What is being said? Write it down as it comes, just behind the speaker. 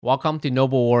Welcome to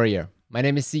Noble Warrior. My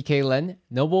name is CK Lin.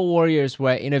 Noble Warrior is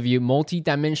where I interview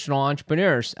multi-dimensional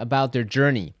entrepreneurs about their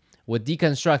journey. We'll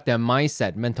deconstruct their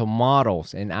mindset, mental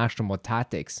models, and actionable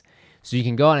tactics so you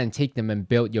can go out and take them and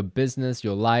build your business,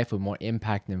 your life with more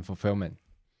impact and fulfillment.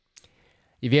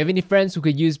 If you have any friends who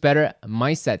could use better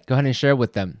mindset, go ahead and share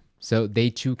with them so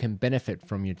they too can benefit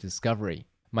from your discovery.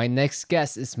 My next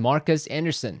guest is Marcus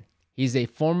Anderson. He's a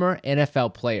former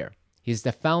NFL player. He's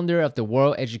the founder of the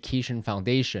World Education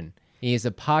Foundation. He is a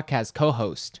podcast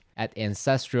co-host at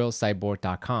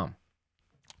ancestralcyborg.com.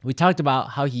 We talked about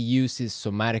how he used his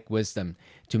somatic wisdom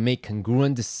to make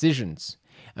congruent decisions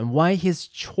and why his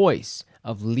choice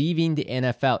of leaving the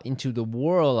NFL into the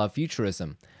world of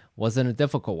futurism wasn't a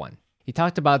difficult one. He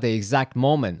talked about the exact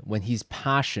moment when his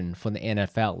passion for the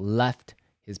NFL left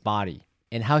his body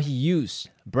and how he used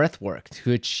breathwork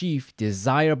to achieve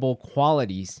desirable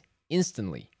qualities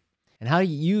instantly, and how he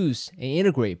use and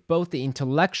integrate both the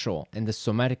intellectual and the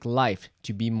somatic life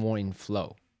to be more in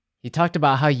flow. He talked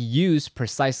about how he used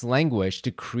precise language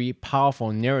to create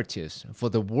powerful narratives for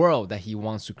the world that he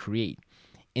wants to create,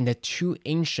 and the two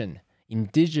ancient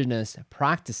indigenous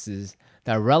practices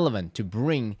that are relevant to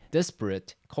bring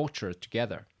disparate culture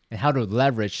together, and how to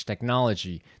leverage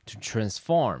technology to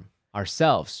transform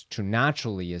ourselves to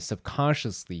naturally and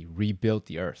subconsciously rebuild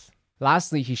the earth.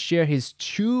 Lastly, he shared his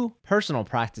two personal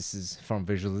practices from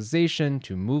visualization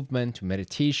to movement to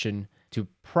meditation to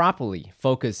properly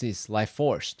focus his life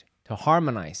force to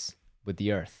harmonize with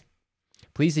the earth.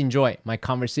 Please enjoy my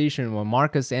conversation with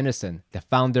Marcus Anderson, the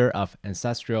founder of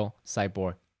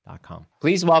AncestralCyborg.com.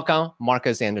 Please welcome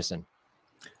Marcus Anderson.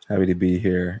 Happy to be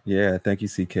here. Yeah, thank you,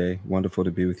 CK. Wonderful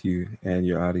to be with you and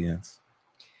your audience.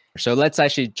 So let's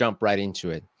actually jump right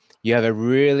into it. You have a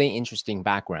really interesting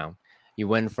background. You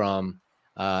went from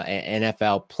an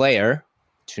NFL player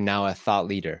to now a thought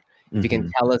leader. If you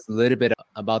can tell us a little bit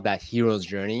about that hero's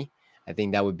journey, I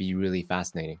think that would be really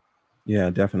fascinating. Yeah,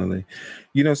 definitely.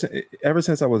 Ever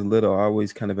since I was little, I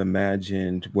always kind of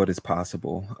imagined what is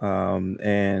possible.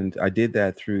 And I did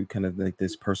that through kind of like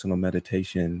this personal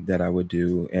meditation that I would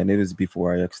do. And it was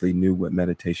before I actually knew what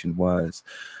meditation was.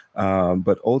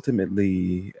 But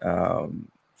ultimately,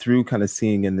 through kind of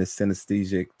seeing in this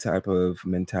synesthetic type of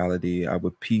mentality, I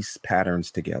would piece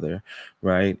patterns together,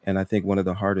 right? And I think one of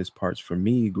the hardest parts for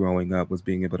me growing up was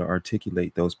being able to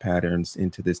articulate those patterns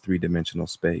into this three-dimensional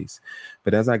space.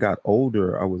 But as I got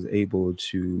older, I was able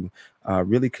to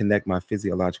really connect my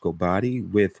physiological body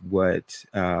with what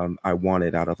I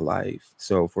wanted out of life.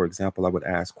 So, for example, I would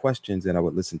ask questions and I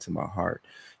would listen to my heart.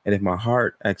 And if my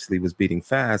heart actually was beating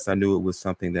fast, I knew it was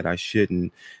something that I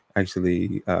shouldn't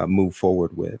actually move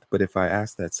forward with. But if I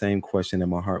asked that same question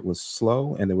and my heart was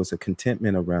slow and there was a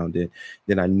contentment around it,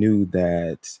 then I knew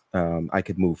that I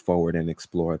could move forward and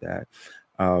explore that.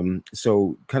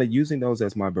 So kind of using those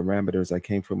as my barometers, I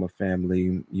came from a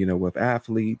family, with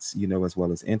athletes, as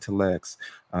well as intellects.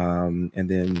 And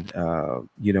then,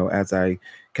 as I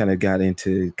kind of got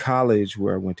into college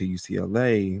where I went to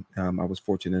UCLA, I was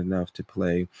fortunate enough to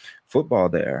play football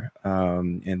there.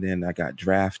 And then I got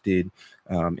drafted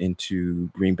into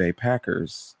Green Bay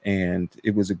Packers. And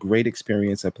it was a great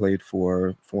experience. I played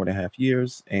for 4.5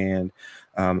 years. And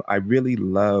I really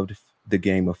loved the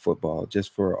game of football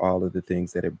just for all of the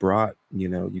things that it brought.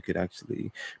 You could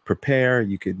actually prepare,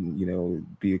 you could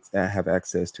have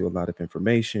access to a lot of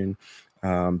information.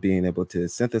 Being able to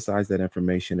synthesize that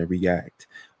information and react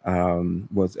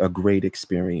was a great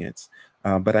experience,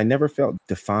 but I never felt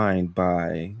defined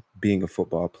by being a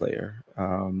football player,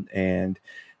 and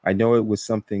I know it was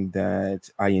something that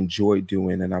I enjoyed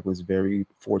doing, and I was very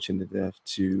fortunate enough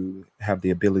to have the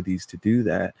abilities to do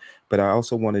that. But I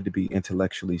also wanted to be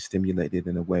intellectually stimulated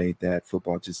in a way that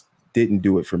football just didn't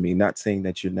do it for me. Not saying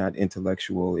that you're not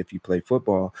intellectual if you play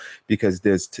football, because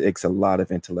takes a lot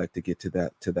of intellect to get to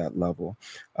that level.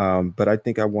 But I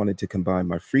think I wanted to combine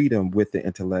my freedom with the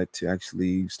intellect to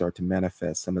actually start to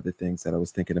manifest some of the things that I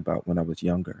was thinking about when I was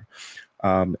younger.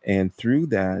 And through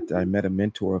that, I met a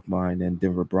mentor of mine in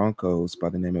Denver Broncos by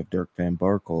the name of Dirk Van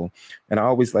Berkel. And I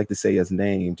always like to say his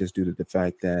name just due to the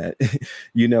fact that,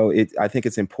 I think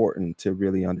it's important to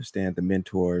really understand the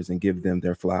mentors and give them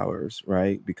their flowers,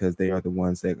 right? Because they are the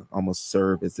ones that almost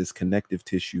serve as this connective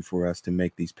tissue for us to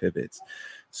make these pivots.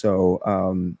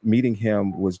 So meeting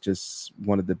him was just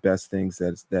one of the best things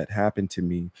that happened to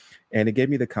me. And it gave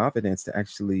me the confidence to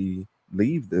actually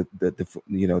leave the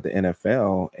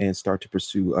NFL and start to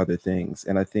pursue other things.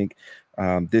 And I think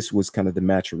this was kind of the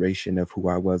maturation of who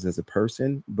I was as a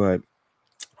person, but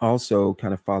also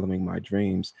kind of following my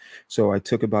dreams. So I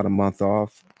took about a month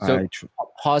off. So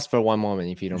pause for one moment,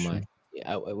 if you don't mind.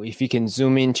 If you can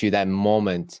zoom into that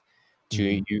moment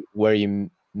to you where you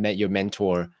met your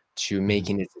mentor to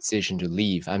making the decision to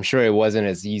leave. I'm sure it wasn't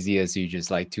as easy as you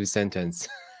just like two sentence.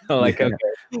 Like, Yeah.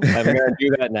 okay, I'm gonna do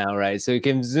that now, right? So you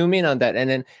can zoom in on that. And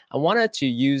then I wanted to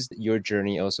use your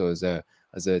journey also as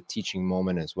a teaching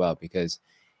moment as well, because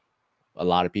a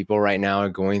lot of people right now are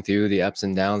going through the ups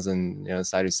and downs and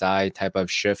side to side type of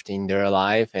shift in their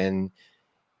life and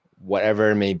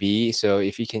whatever it may be. So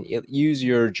if you can use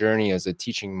your journey as a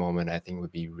teaching moment, I think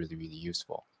would be really, really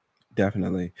useful.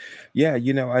 Definitely. Yeah,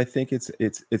 I think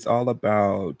it's all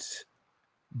about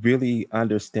really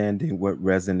understanding what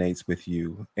resonates with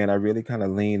you. And I really kind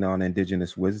of lean on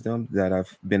indigenous wisdom that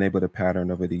I've been able to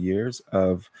pattern over the years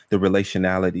of the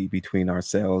relationality between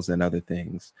ourselves and other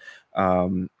things.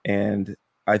 And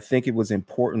I think it was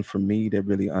important for me to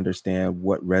really understand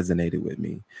what resonated with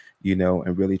me,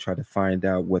 and really try to find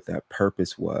out what that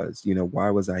purpose was.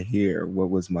 Why was I here? What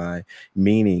was my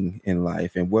meaning in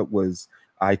life? And what was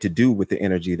I to do with the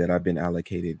energy that I've been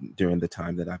allocated during the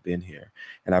time that I've been here?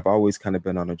 And I've always kind of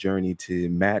been on a journey to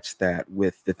match that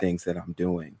with the things that I'm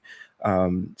doing.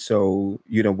 So,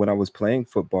 when I was playing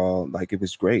football, like, it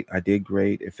was great. I did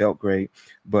great. It felt great.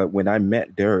 But when I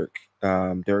met Dirk,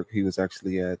 he was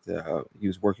actually he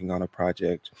was working on a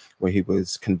project where he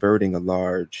was converting a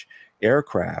large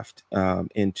aircraft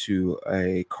into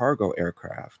a cargo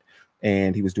aircraft.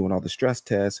 And he was doing all the stress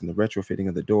tests and the retrofitting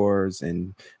of the doors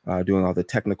and doing all the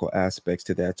technical aspects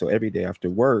to that. So every day after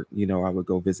work, I would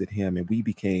go visit him, and we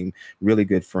became really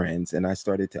good friends. And I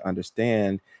started to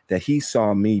understand that he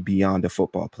saw me beyond a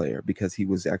football player because he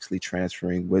was actually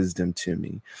transferring wisdom to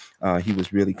me. He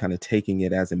was really kind of taking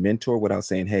it as a mentor without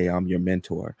saying, "Hey, I'm your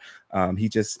mentor." He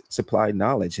just supplied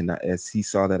knowledge. And as he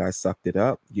saw that I sucked it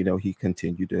up, he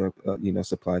continued to,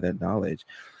 supply that knowledge.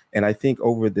 And I think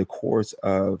over the course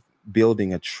of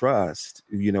building a trust,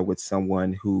 with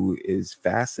someone who is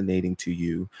fascinating to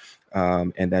you,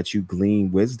 and that you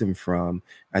glean wisdom from,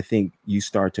 I think you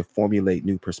start to formulate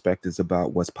new perspectives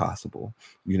about what's possible,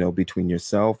 between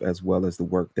yourself as well as the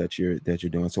work that you're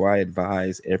doing. So I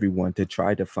advise everyone to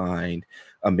try to find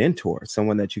a mentor,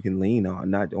 someone that you can lean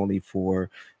on, not only for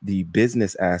the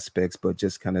business aspects, but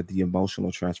just kind of the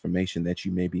emotional transformation that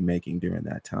you may be making during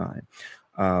that time.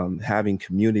 Having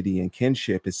community and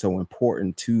kinship is so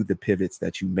important to the pivots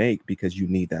that you make because you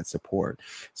need that support.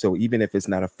 So even if it's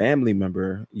not a family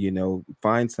member,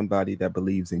 find somebody that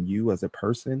believes in you as a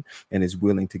person and is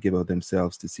willing to give of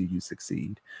themselves to see you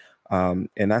succeed. And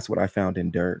that's what I found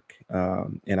in Dirk.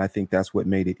 And I think that's what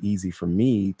made it easy for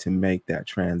me to make that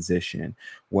transition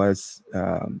was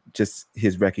just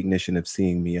his recognition of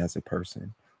seeing me as a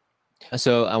person.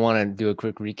 So I want to do a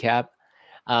quick recap.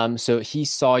 So he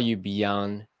saw you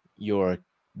beyond your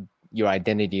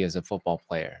identity as a football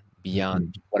player, beyond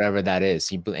Mhm. whatever that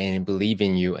is. And believe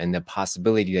in you and the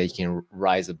possibility that you can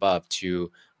rise above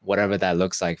to whatever that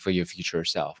looks like for your future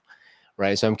self,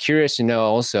 right? So I'm curious to know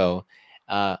also,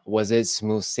 was it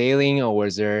smooth sailing or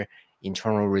was there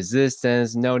internal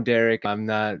resistance? No, Derek, I'm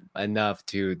not enough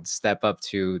to step up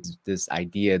to this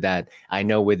idea that I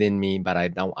know within me, but I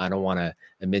don't want to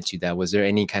admit to that. Was there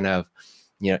any kind of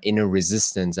inner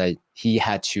resistance that he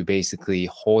had to basically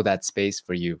hold that space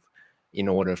for you in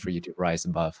order for you to rise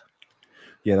above?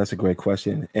 Yeah, that's a great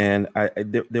question. And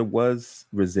there was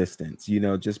resistance,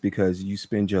 just because you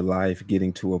spend your life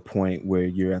getting to a point where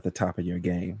you're at the top of your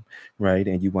game, right?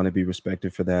 And you want to be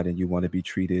respected for that, and you want to be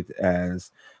treated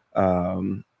as,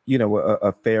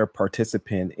 a fair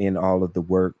participant in all of the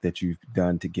work that you've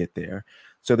done to get there.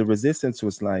 So the resistance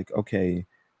was like, okay,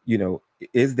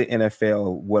 is the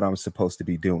NFL what I'm supposed to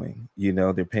be doing?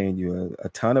 They're paying you a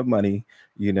ton of money.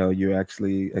 You're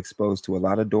actually exposed to a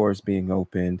lot of doors being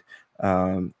opened,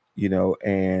 and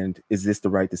is this the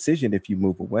right decision if you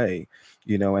move away?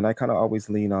 And I kind of always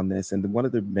lean on this. And one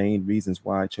of the main reasons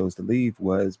why I chose to leave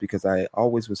was because I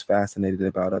always was fascinated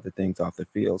about other things off the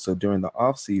field. So during the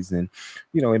off season,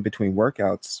 in between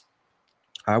workouts,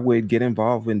 I would get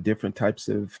involved in different types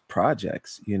of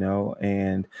projects,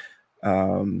 and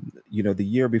the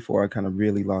year before I kind of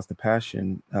really lost the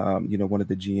passion, one of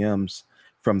the GMs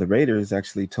from the Raiders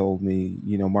actually told me,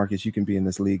 Marcus, you can be in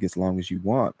this league as long as you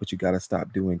want, but you got to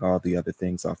stop doing all the other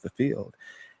things off the field.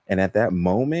 And at that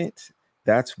moment,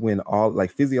 that's when all,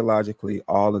 like, physiologically,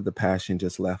 all of the passion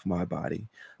just left my body.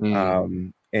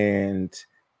 Mm. And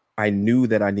I knew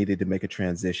that I needed to make a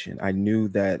transition. I knew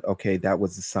that, okay, that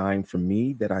was a sign for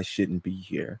me that I shouldn't be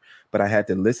here, but I had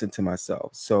to listen to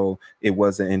myself. So it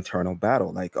was an internal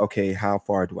battle. Like, okay, how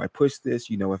far do I push this?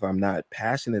 If I'm not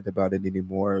passionate about it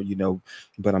anymore,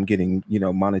 but I'm getting,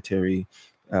 monetary,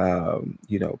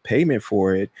 payment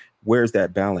for it. where's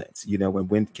that balance, and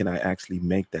when can I actually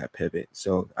make that pivot?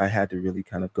 So I had to really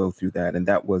kind of go through that. And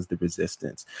that was the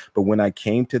resistance. But when I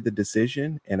came to the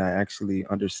decision and I actually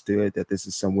understood that this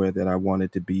is somewhere that I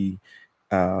wanted to be,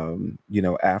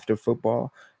 after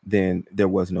football, then there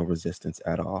was no resistance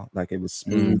at all. Like, it was Mm.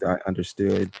 smooth. I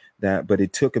understood that, but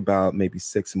it took about maybe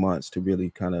 6 months to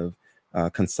really kind of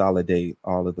consolidate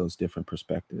all of those different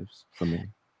perspectives for me.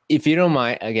 If you don't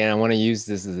mind, again, I want to use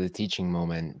this as a teaching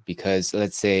moment, because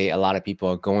let's say a lot of people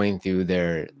are going through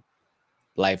their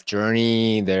life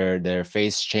journey, their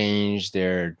face change,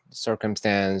 their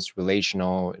circumstance,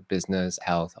 relational, business,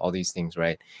 health, all these things,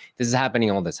 right? This is happening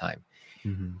all the time.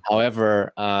 Mm-hmm.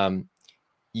 However,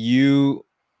 you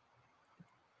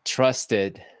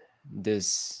trusted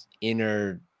this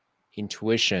inner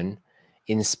intuition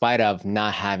in spite of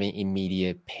not having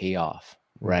immediate payoff,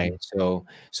 right? Mm-hmm.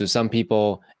 So some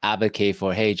people advocate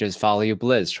for, hey, just follow your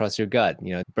bliss, trust your gut,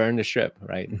 burn the ship,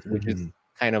 right? Which is Mm-hmm.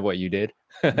 kind of what you did.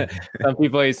 Some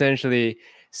people essentially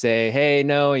say, hey,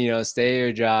 no, stay at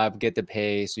your job, get the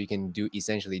pay, so you can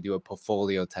essentially do a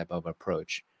portfolio type of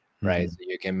approach, right? Mm-hmm. So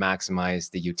you can maximize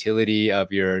the utility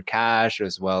of your cash,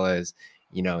 as well as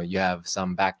you have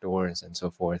some backdoors and so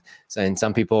forth. So, and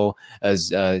some people,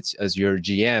 as your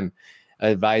GM,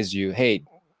 advise you, hey,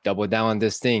 double down on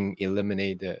this thing,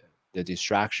 eliminate the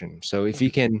distraction. So if you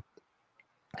can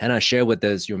kind of share with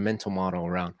us your mental model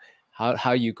around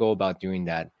how you go about doing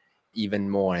that even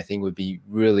more, I think would be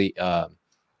really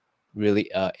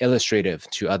illustrative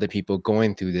to other people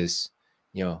going through this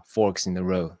forks in the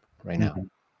road right now. Mm-hmm.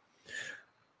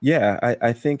 Yeah,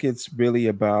 I think it's really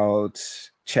about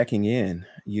checking in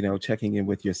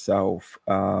with yourself,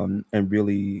 and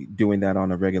really doing that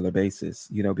on a regular basis,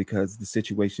 because the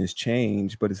situations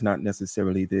change, but it's not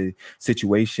necessarily the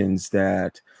situations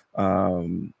that,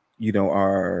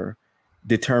 are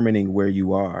determining where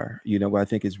you are. I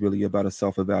think it's really about a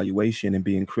self-evaluation and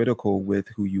being critical with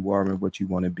who you are and what you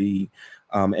want to be,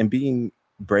 and being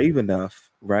brave enough,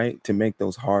 right, to make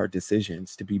those hard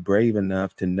decisions, to be brave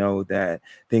enough to know that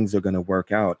things are going to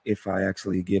work out if I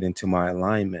actually get into my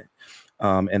alignment.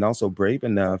 And also brave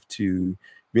enough to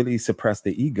really suppress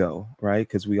the ego, right?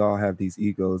 Because we all have these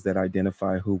egos that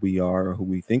identify who we are or who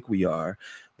we think we are.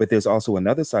 But there's also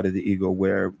another side of the ego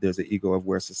where there's an ego of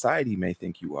where society may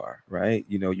think you are, right?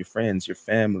 Your friends, your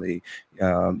family,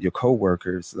 your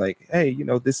coworkers, like, hey,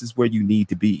 this is where you need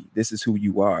to be. This is who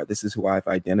you are. This is who I've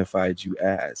identified you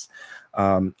as.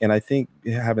 And I think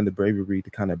having the bravery to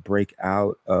kind of break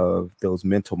out of those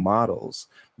mental models,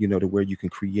 to where you can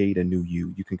create a new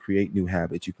you can create new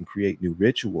habits, you can create new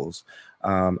rituals.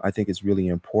 I think it's really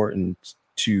important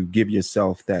to give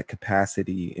yourself that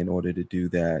capacity in order to do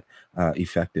that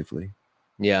effectively.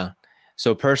 Yeah.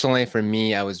 So personally, for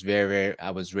me, I was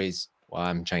I was raised, well,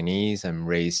 I'm Chinese. I'm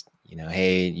raised,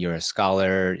 hey, you're a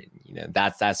scholar,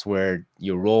 that's where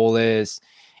your role is.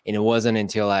 And it wasn't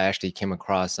until I actually came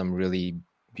across some really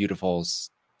beautiful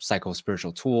psycho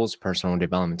spiritual tools, personal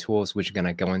development tools, which we're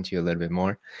going to go into a little bit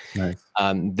more. Nice.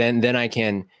 Then I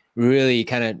can really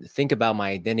kind of think about my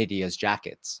identity as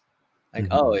jackets. Like,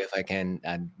 oh, if I can,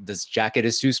 this jacket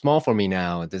is too small for me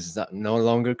now. This is no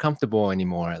longer comfortable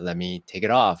anymore. Let me take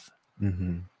it off,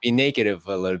 Mm-hmm. be naked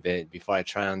for a little bit before I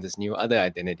try on this new other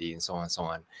identity, and so on and so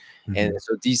on. And Mm-hmm.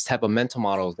 so these type of mental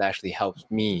models actually helps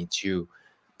me to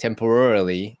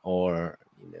temporarily or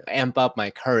amp up my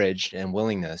courage and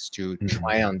willingness to Mm-hmm.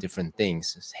 try on different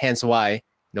things. Hence why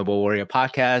Noble Warrior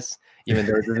podcast, even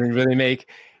though it doesn't really make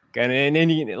kind of in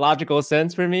any logical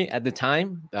sense for me at the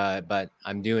time, but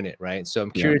I'm doing it, right? So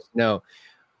I'm Yeah. curious to know,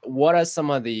 what are some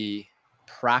of the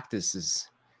practices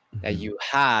that Mm-hmm. you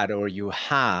had or you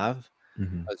have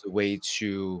Mm-hmm. as a way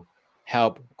to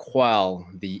help quell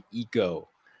the ego,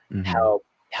 Mm-hmm.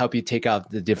 help you take out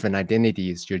the different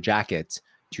identities, your jackets,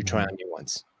 to try Mm-hmm. on new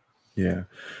ones? Yeah.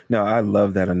 No, I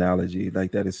love that analogy.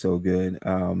 Like, that is so good.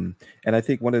 And I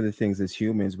think one of the things as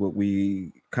humans, what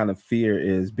we kind of fear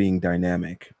is being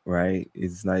dynamic, right?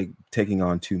 It's like taking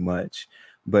on too much,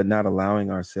 but not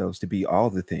allowing ourselves to be all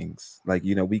the things. Like,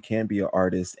 we can be an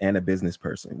artist and a business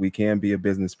person. We can be a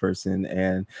business person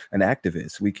and an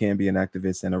activist. We can be an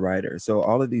activist and a writer. So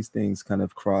all of these things kind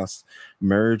of cross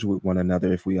merge with one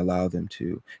another if we allow them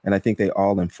to. And I think they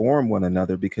all inform one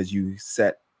another because you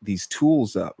set these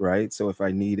tools up, right? So if I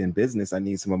need in business, I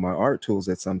need some of my art tools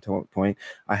at some point,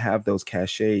 I have those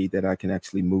cachet that I can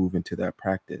actually move into that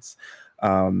practice.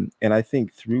 And I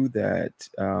think through that,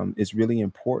 it's really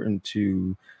important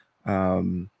to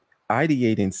um,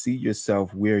 ideate and see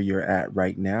yourself where you're at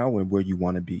right now and where you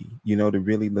want to be, to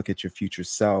really look at your future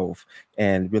self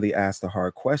and really ask the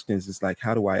hard questions. It's like,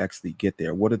 how do I actually get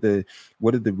there? What are the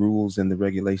rules and the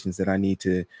regulations that I need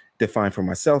to define for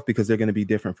myself, because they're going to be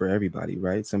different for everybody,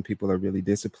 right? Some people are really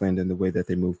disciplined in the way that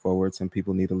they move forward. Some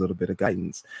people need a little bit of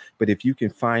guidance. But if you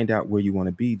can find out where you want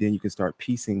to be, then you can start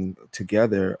piecing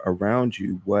together around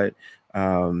you what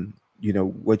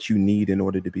what you need in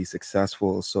order to be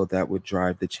successful, so that would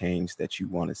drive the change that you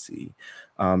want to see.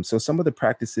 So some of the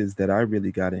practices that I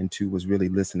really got into was really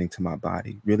listening to my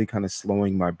body, really kind of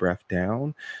slowing my breath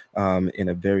down in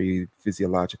a very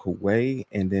physiological way,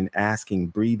 and then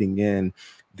breathing in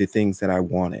the things that I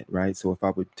wanted, right? So if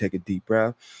I would take a deep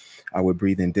breath, I would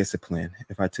breathe in discipline.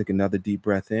 If I took another deep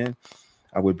breath in,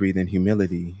 I would breathe in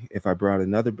humility. If I brought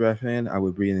another breath in, I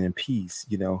would breathe in peace,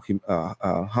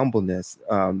 humbleness,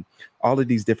 all of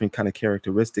these different kind of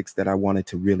characteristics that I wanted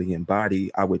to really embody.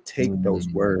 I would take those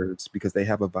words because they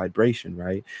have a vibration,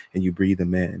 right? And you breathe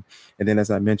them in. And then,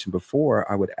 as I mentioned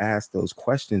before, I would ask those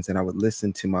questions and I would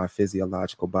listen to my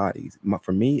physiological bodies.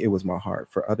 For me, it was my heart.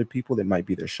 For other people, it might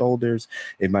be their shoulders,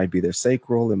 it might be their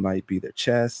sacral, it might be their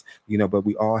chest, but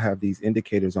we all have these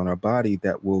indicators on our body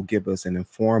that will give us and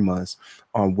inform us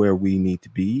on where we need to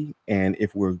be and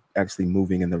if we're actually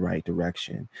moving in the right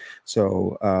direction.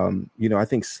 So, I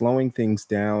think slowing things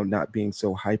down, not being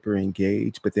so hyper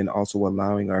engaged, but then also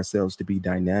allowing ourselves to be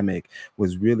dynamic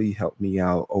was really helped me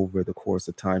out over the course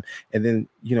of time. And then,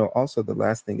 also the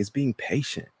last thing is being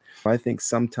patient. I think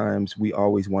sometimes we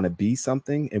always want to be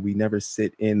something and we never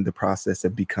sit in the process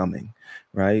of becoming,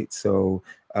 right? So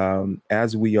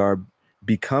as we are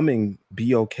becoming,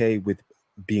 be okay with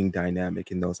being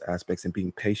dynamic in those aspects and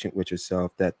being patient with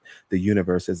yourself, that the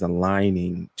universe is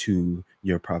aligning to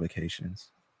your provocations.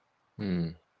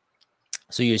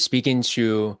 So you're speaking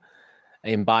to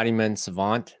embodiment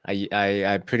savant.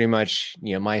 I pretty much,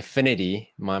 my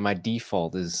affinity, my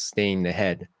default is staying in the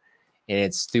head, and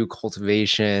it's through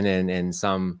cultivation and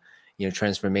some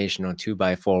transformational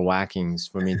 2x4 whackings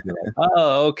for me to be like,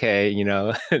 oh, okay,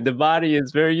 the body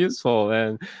is very useful,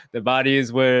 and the body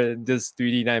is where this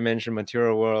 3D dimension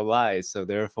material world lies, so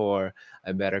therefore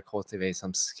I better cultivate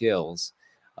some skills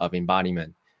of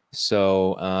embodiment.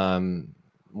 So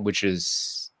which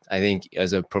is, I think,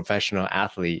 as a professional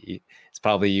athlete, it's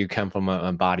probably you come from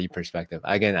a body perspective.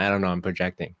 Again, I don't know, I'm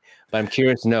projecting, but I'm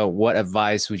curious to know, what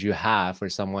advice would you have for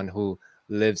someone who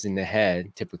lives in the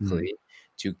head typically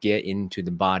to get into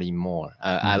the body more?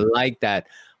 I like that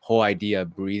whole idea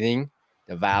of breathing,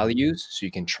 the values, so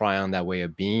you can try on that way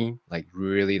of being, like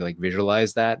really like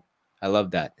visualize that. I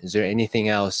love that. Is there anything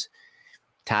else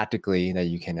tactically that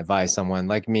you can advise someone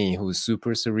like me who's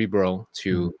super cerebral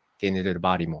to get into the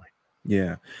body more?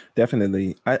 Yeah,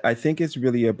 definitely. I think it's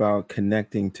really about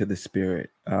connecting to the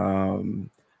spirit,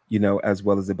 as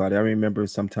well as the body. I remember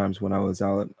sometimes when I was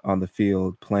out on the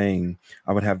field playing,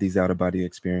 I would have these out of body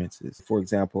experiences. For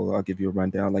example, I'll give you a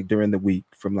rundown. Like during the week,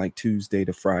 from like Tuesday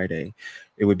to Friday,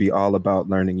 it would be all about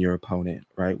learning your opponent,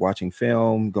 right? Watching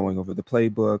film, going over the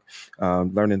playbook,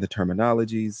 learning the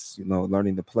terminologies,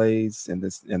 learning the plays and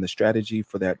the strategy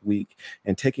for that week,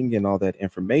 and taking in all that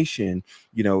information.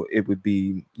 It would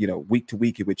be, week to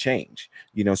week, it would change,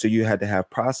 so you had to have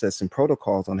process and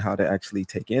protocols on how to actually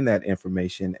take in that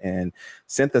information and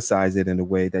synthesize it in a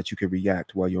way that you could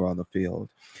react while you're on the field.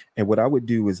 And what I would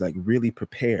do is like really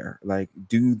prepare, like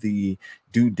do the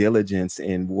due diligence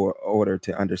in order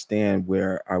to understand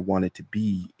where I wanted to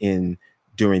be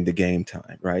during the game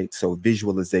time, right? So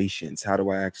visualizations, how do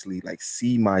I actually like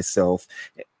see myself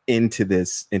into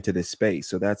this space?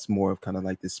 So that's more of kind of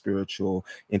like the spiritual,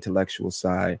 intellectual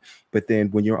side. But then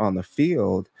when you're on the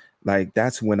field, like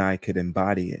that's when I could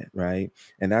embody it, right?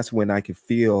 And that's when I could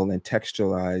feel and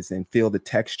textualize and feel the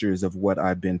textures of what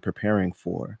I've been preparing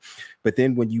for. But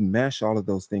then when you mesh all of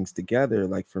those things together,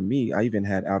 like for me, I even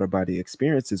had out of body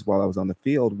experiences while I was on the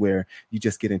field where you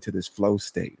just get into this flow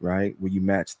state, right? Where you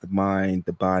match the mind,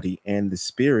 the body, and the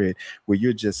spirit, where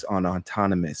you're just on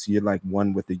autonomous. You're like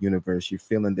one with the universe. You're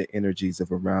feeling the energies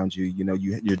of around you.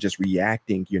 You're just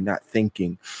reacting. You're not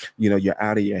thinking. You're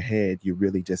out of your head. You're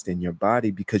really just in your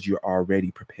body because you're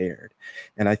already prepared.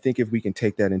 And I think if we can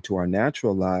take that into our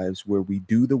natural lives, where we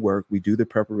do the work, we do the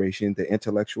preparation, the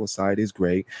intellectual side is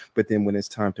great, but then when it's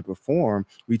time to perform,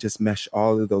 we just mesh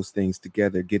all of those things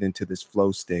together, get into this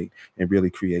flow state, and really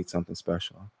create something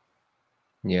special.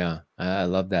 Yeah, I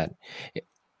love that.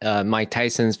 Mike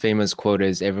Tyson's famous quote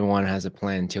is, "Everyone has a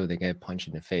plan until they get punched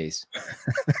in the face."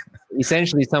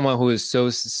 Essentially, someone who is so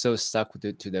stuck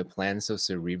to their plan, so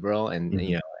cerebral, and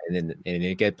and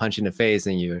they get punched in the face,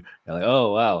 and you're like,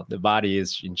 "Oh wow, the body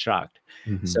is in shock."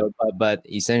 So, but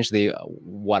essentially,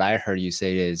 what I heard you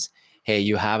say is, "Hey,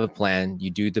 you have a plan, you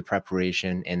do the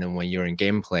preparation, and then when you're in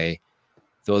gameplay,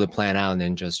 throw the plan out, and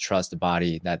then just trust the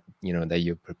body that that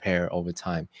you prepare over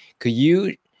time." Could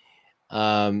you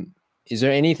Is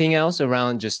there anything else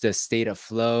around just the state of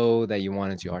flow that you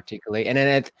wanted to articulate? And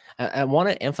then I want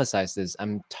to emphasize this.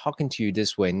 I'm talking to you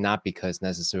this way, not because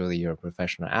necessarily you're a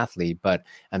professional athlete, but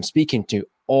I'm speaking to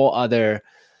all other,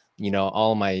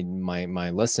 all my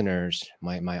listeners,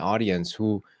 my audience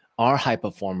who are high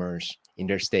performers in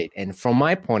their state. And from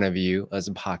my point of view, as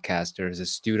a podcaster, as a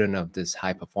student of this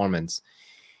high performance,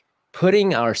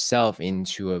 putting ourselves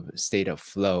into a state of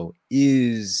flow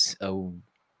is a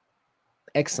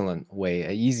excellent way,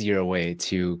 an easier way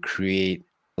to create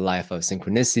a life of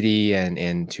synchronicity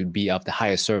and to be of the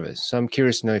highest service. So I'm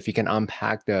curious to know if you can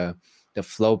unpack the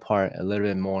flow part a little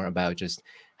bit more about just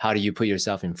how do you put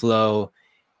yourself in flow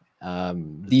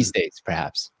these days,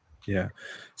 perhaps. Yeah.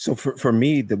 So for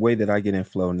me, the way that I get in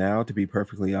flow now, to be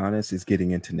perfectly honest, is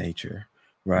getting into nature,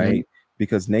 Mm, right?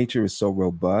 Because nature is so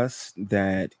robust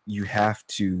that you have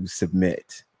to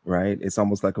submit, right? It's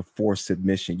almost like a forced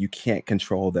submission. You can't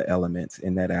control the elements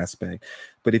in that aspect.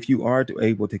 But if you are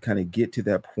able to kind of get to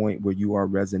that point where you are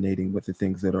resonating with the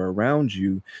things that are around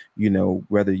you,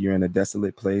 whether you're in a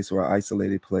desolate place or an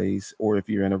isolated place, or if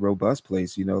you're in a robust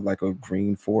place, like a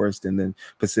green forest in the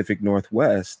Pacific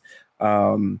Northwest,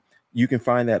 um, you can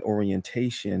find that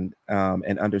orientation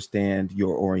and understand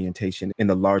your orientation in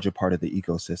the larger part of the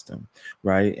ecosystem,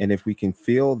 right? And if we can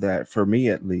feel that, for me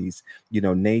at least,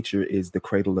 nature is the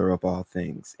cradler of all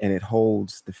things, and it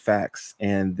holds the facts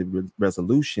and the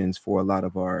resolutions for a lot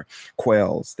of our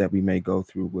quells that we may go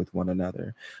through with one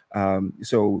another.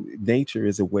 So nature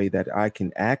is a way that I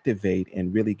can activate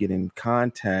and really get in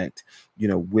contact,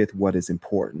 with what is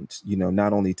important,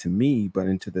 not only to me, but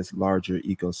into this larger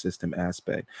ecosystem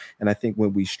aspect. And I think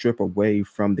when we strip away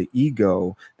from the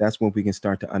ego, that's when we can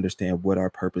start to understand what our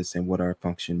purpose and what our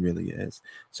function really is.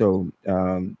 So,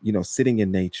 sitting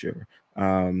in nature,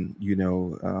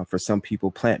 for some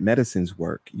people, plant medicines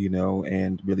work,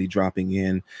 and really dropping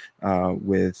in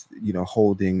with,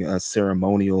 holding a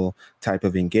ceremonial type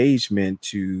of engagement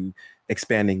to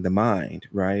expanding the mind,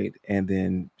 right? And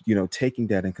then, taking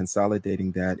that and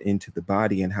consolidating that into the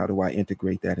body, and how do I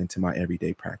integrate that into my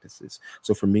everyday practices?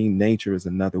 So for me, nature is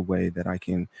another way that I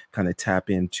can kind of tap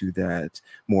into that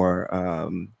more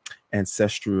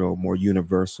ancestral, more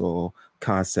universal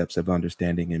concepts of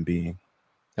understanding and being.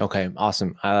 Okay,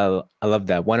 awesome. I love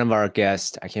that. One of our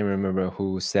guests, I can't remember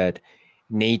who said,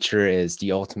 nature is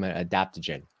the ultimate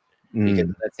adaptogen. Because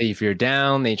Mm, let's say if you're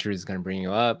down, nature is going to bring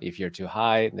you up. If you're too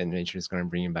high, then nature is going to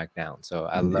bring you back down. So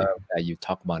I love indeed. that you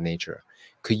talk about nature.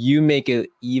 Could you make it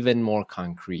even more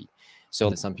concrete?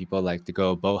 So some people like to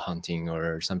go bow hunting,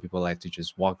 or some people like to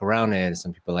just walk around it.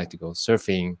 Some people like to go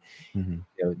surfing. Mhm.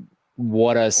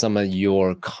 What are some of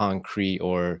your concrete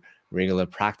or regular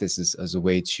practices as a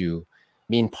way to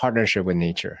be in partnership with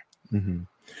nature? Mhm.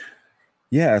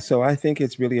 Yeah, so I think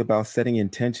it's really about setting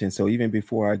intention. So even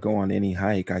before I go on any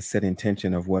hike, I set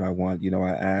intention of what I want. I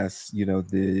ask,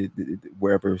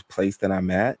 wherever place that I'm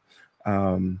at,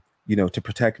 to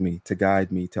protect me, to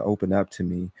guide me, to open up to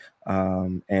me,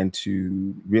 and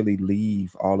to really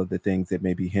leave all of the things that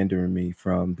may be hindering me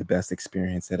from the best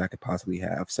experience that I could possibly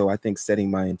have. So I think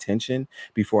setting my intention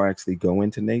before I actually go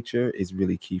into nature is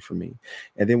really key for me.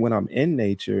 And then when I'm in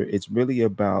nature, it's really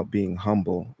about being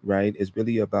humble, right? It's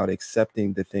really about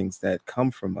accepting the things that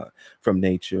come from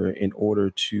nature in order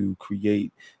to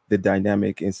create the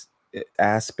dynamic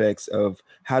aspects of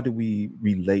how do we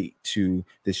relate to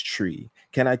this tree.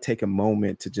 Can I take a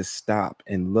moment to just stop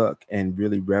and look and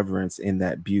really reverence in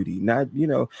that beauty? Not,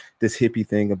 this hippie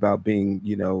thing about being,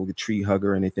 the tree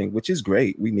hugger or anything, which is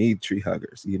great. We need tree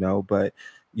huggers, but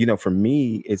for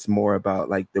me, it's more about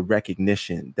like the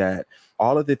recognition that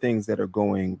all of the things that are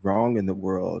going wrong in the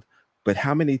world, but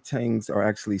how many things are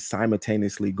actually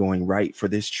simultaneously going right for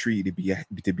this tree to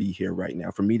be here right now,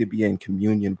 for me to be in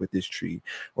communion with this tree,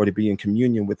 or to be in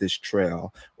communion with this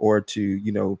trail, or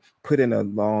to put in a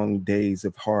long days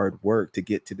of hard work to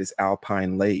get to this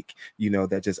alpine lake,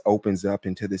 that just opens up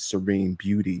into this serene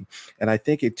beauty. And I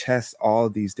think it tests all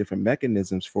of these different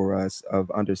mechanisms for us of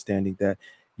understanding that,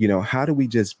 how do we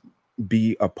just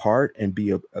be apart and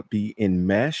be in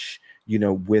mesh,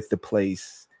 with the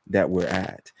place that we're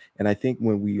at. And I think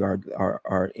when we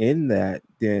are in that,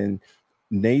 then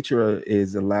nature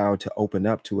is allowed to open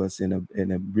up to us in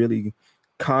a really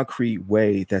concrete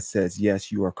way that says,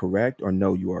 yes, you are correct, or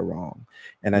no, you are wrong.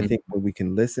 And I Mm, think when we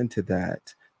can listen to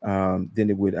that, then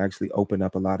it would actually open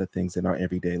up a lot of things in our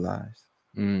everyday lives.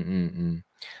 mm, mm, mm.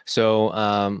 So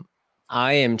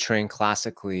I am trained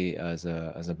classically as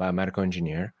a biomedical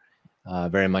engineer,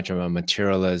 very much of a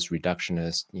materialist,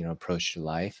 reductionist, approach to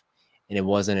life. And it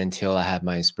wasn't until I had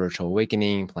my spiritual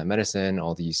awakening, plant medicine,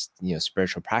 all these,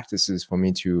 spiritual practices for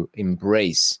me to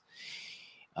embrace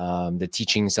the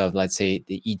teachings of, let's say,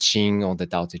 the I Ching or the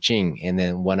Tao Te Ching. And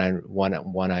then when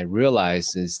I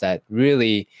realized is that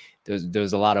really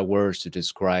there's a lot of words to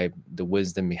describe the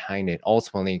wisdom behind it.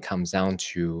 Ultimately, it comes down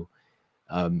to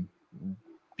um,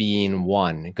 being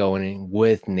one, going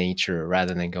with nature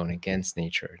rather than going against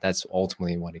nature. That's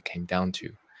ultimately what it came down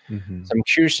to. Mm-hmm. So I'm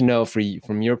curious to know,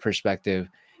 from your perspective,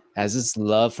 has this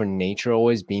love for nature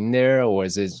always been there, or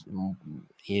is this,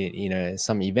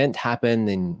 some event happened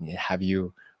and have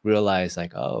you realized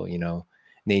like, oh,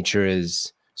 nature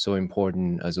is so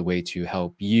important as a way to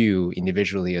help you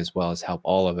individually as well as help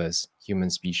all of us human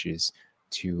species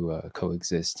to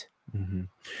coexist? Mm-hmm.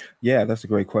 Yeah, that's a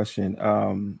great question.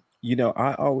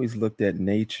 I always looked at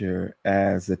nature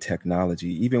as a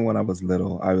technology. Even when I was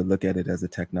little, I would look at it as a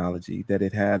technology, that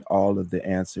it had all of the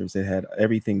answers. It had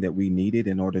everything that we needed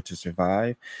in order to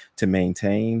survive, to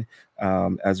maintain,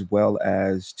 as well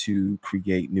as to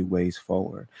create new ways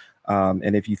forward.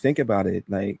 And if you think about it,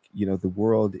 like, the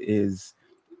world is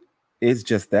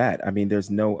just that. I mean, there's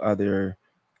no other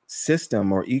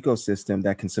system or ecosystem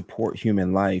that can support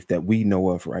human life that we know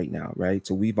of right now, right?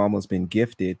 So we've almost been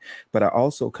gifted, but I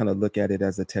also kind of look at it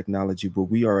as a technology, but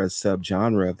we are a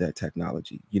subgenre of that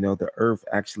technology. The earth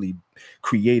actually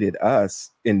created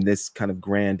us in this kind of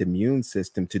grand immune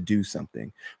system to do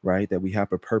something, right? That we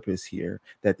have a purpose here,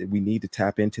 that we need to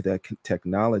tap into that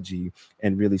technology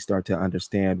and really start to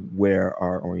understand where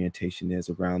our orientation is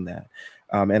around that.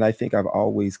 And I think I've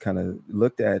always kind of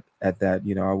looked at that.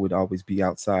 I would always be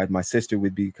outside. My sister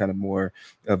would be kind of more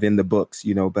of in the books,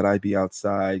 but I'd be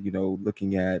outside,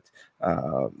 looking at,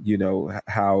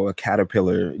 how a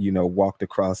caterpillar, walked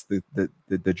across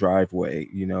the driveway,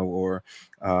 or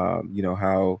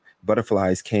how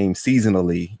butterflies came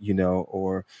seasonally,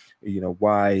 or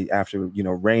why after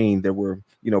rain there were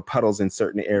puddles in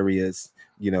certain areas,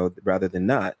 rather than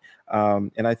not.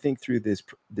 And I think through this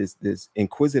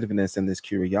inquisitiveness and this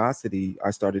curiosity,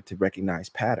 I started to recognize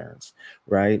patterns,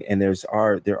 right? And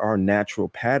there are natural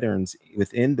patterns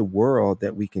within the world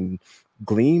that we can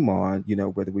gleam on,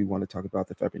 whether we want to talk about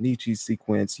the Fibonacci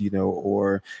sequence,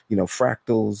 or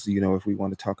fractals, if we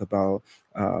want to talk about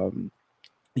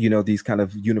these kind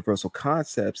of universal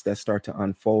concepts that start to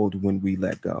unfold when we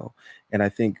let go. And I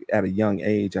think at a young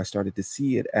age, I started to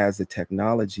see it as a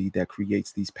technology that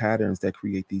creates these patterns, that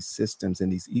create these systems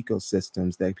and these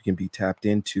ecosystems that can be tapped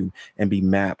into and be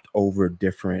mapped over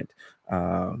different,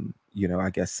 I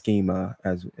guess, schema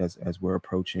as we're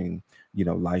approaching,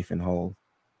 life and whole.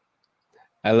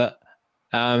 I love.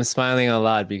 I'm smiling a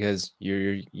lot because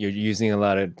you're using a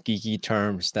lot of geeky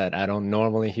terms that I don't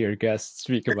normally hear guests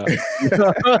speak about.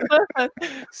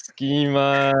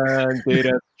 Schema,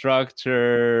 data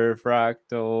structure,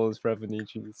 fractals,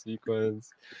 Fibonacci sequence.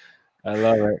 I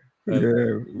love it.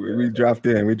 Yeah, we dropped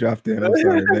in. We dropped in. I'm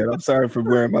sorry, man. I'm sorry for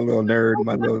wearing my little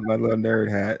nerd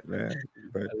hat, man.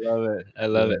 But I love it. I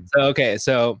love yeah. it. So okay,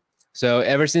 so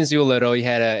ever since you were little, you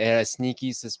had a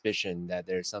sneaky suspicion that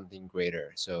there's something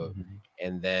greater. So Mhm.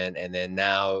 and then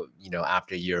now,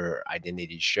 after your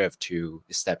identity shift to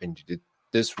step into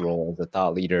this role as a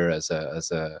thought leader, as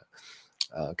a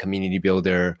community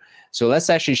builder. So let's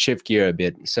actually shift gear a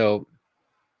bit. So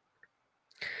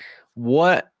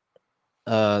what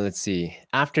let's see.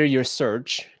 After your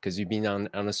search, because you've been on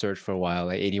a search for a while,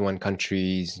 like 81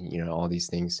 countries, all these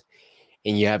things,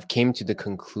 and you have came to the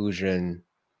conclusion.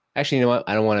 Actually, you know what?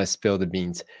 I don't want to spill the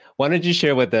beans. Why don't you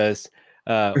share with us?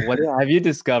 What have you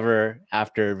discovered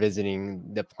after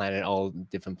visiting the planet, all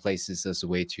different places, as a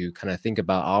way to kind of think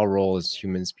about our role as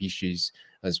human species,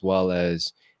 as well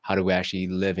as how do we actually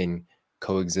live in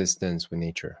coexistence with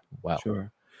nature? Wow.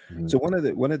 Sure. Mhm. So one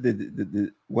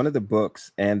of the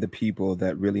books and the people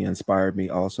that really inspired me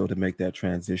also to make that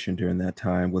transition during that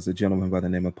time was a gentleman by the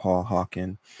name of Paul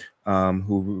Hawken,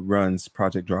 who runs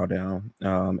Project Drawdown,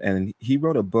 and he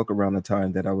wrote a book around the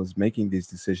time that I was making these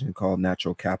decisions called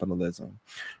Natural Capitalism,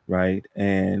 right?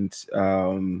 And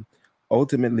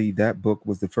ultimately, that book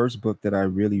was the first book that I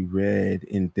really read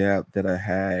in depth that I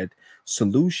had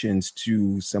solutions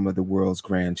to some of the world's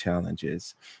grand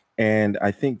challenges. And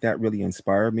I think that really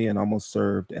inspired me and almost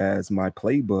served as my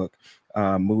playbook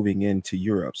moving into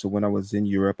Europe. So when I was in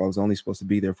Europe, I was only supposed to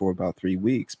be there for about 3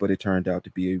 weeks, but it turned out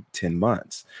to be 10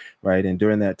 months, right? And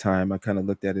during that time, I kind of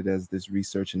looked at it as this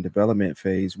research and development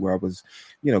phase where I was,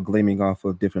 gleaming off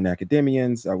of different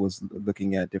academians. I was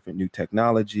looking at different new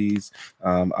technologies.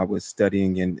 I was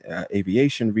studying in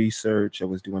aviation research. I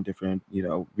was doing different,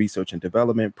 research and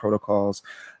development protocols.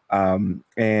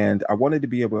 And I wanted to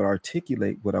be able to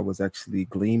articulate what I was actually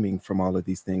gleaming from all of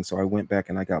these things. So I went back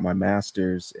and I got my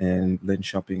master's in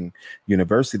Linköping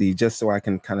University just so I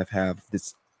can kind of have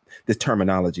this this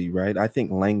terminology, right? I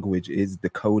think language is the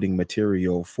coding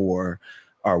material for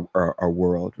our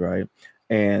world, right?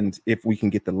 And if we can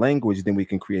get the language, then we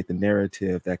can create the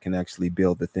narrative that can actually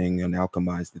build the thing and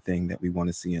alchemize the thing that we want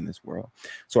to see in this world.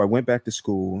 So I went back to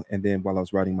school, and then while I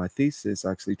was writing my thesis,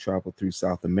 I actually traveled through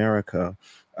South America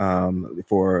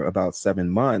for about 7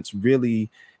 months, really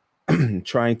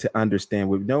trying to understand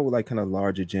with no like kind of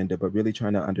large agenda, but really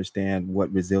trying to understand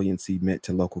what resiliency meant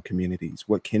to local communities,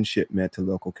 what kinship meant to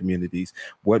local communities,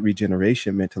 what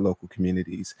regeneration meant to local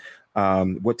communities,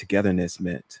 what togetherness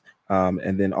meant.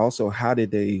 And then also, how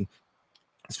did they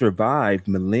survive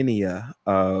millennia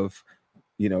of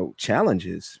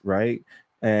challenges, right?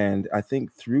 And I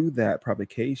think through that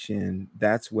provocation,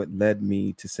 that's what led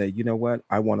me to say, you know what,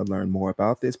 I want to learn more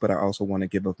about this, but I also want to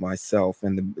give of myself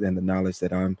and the knowledge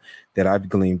that I've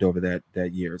gleaned over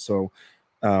that year. So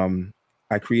um,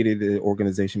 I created an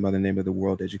organization by the name of the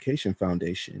World Education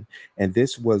Foundation. And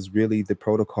this was really the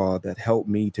protocol that helped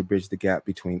me to bridge the gap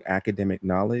between academic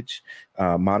knowledge,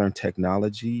 modern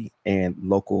technology, and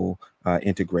local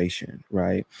integration,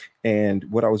 right? And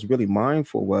what I was really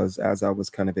mindful was, as I was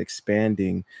kind of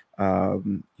expanding,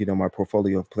 my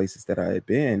portfolio of places that I had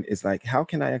been, is like, how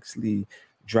can I actually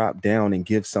drop down and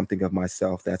give something of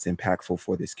myself that's impactful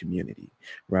for this community,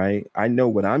 right? I know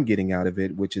what I'm getting out of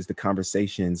it, which is the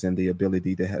conversations and the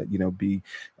ability to be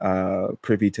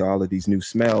privy to all of these new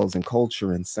smells and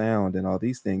culture and sound and all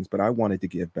these things. But I wanted to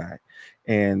give back,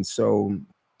 and so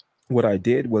what I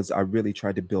did was I really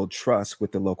tried to build trust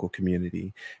with the local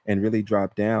community and really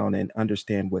drop down and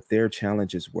understand what their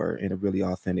challenges were in a really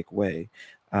authentic way.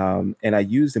 And I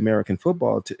used American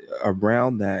football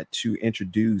around that to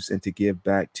introduce and to give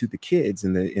back to the kids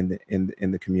in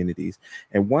the communities.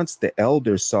 And once the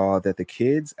elders saw that the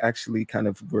kids actually kind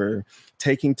of were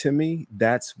taking to me,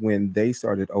 that's when they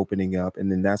started opening up, and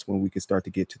then that's when we could start to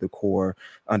get to the core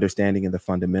understanding and the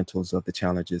fundamentals of the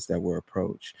challenges that were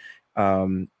approached.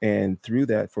 And through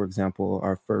that, for example,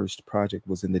 our first project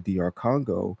was in the DR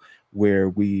Congo, where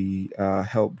we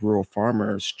helped rural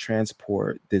farmers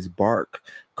transport this bark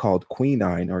called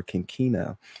quinine or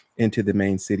quinquina into the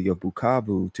main city of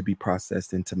Bukavu to be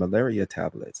processed into malaria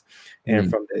tablets. And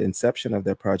from the inception of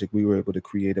that project, we were able to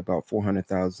create about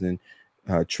 400,000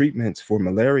 treatments for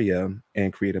malaria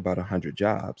and create about 100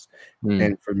 jobs.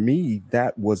 And for me,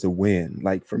 that was a win.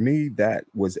 Like for me, that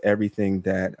was everything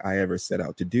that I ever set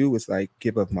out to do, was like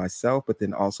give of myself, but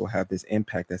then also have this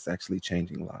impact that's actually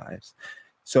changing lives.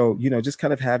 So, just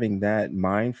kind of having that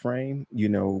mind frame,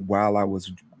 while I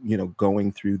was,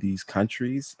 going through these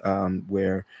countries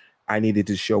where I needed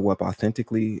to show up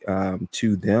authentically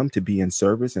to them, to be in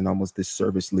service and almost this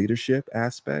service leadership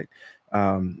aspect,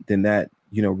 then that,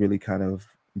 really kind of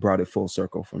brought it full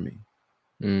circle for me.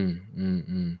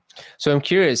 So I'm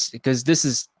curious, because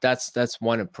that's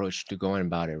one approach to going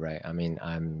about it, right? I mean,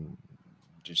 I'm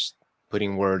just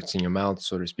putting words in your mouth,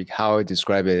 so to speak. How I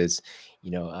describe it is,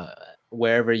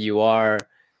 wherever you are,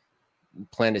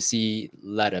 plant a seed,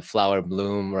 let a flower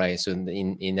bloom, right? So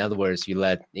in other words, you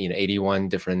let 81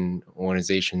 different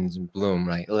organizations bloom,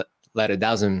 right? Let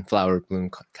 1,000 flower bloom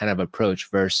kind of approach,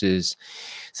 versus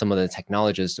some of the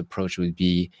technologist approach would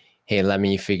be, hey, let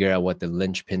me figure out what the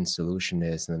linchpin solution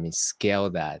is, and let me scale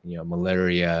that.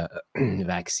 Malaria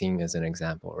vaccine as an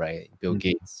example, right? Bill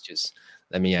Gates just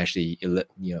let me actually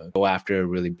go after a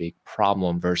really big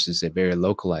problem versus a very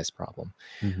localized problem.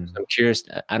 So I'm curious.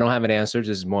 I don't have an answer.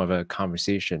 This is more of a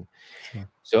conversation. Sure.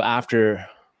 So after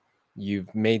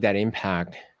you've made that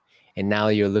impact, and now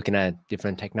you're looking at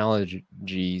different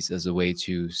technologies as a way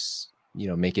to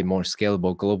make it more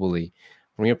scalable globally,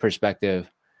 from your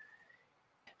perspective,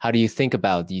 how do you think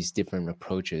about these different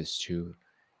approaches to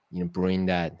bring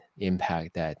that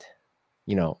impact that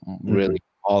really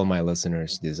all my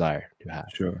listeners desire to have?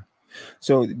 Sure.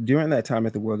 So during that time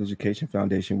at the World Education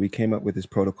Foundation, we came up with this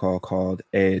protocol called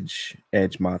Edge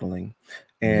modeling.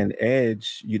 And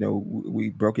Edge, we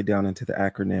broke it down into the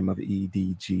acronym of E,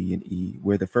 D, G, and E,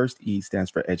 where the first E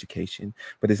stands for education,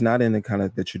 but it's not in the kind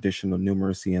of the traditional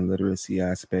numeracy and literacy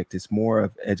aspect. It's more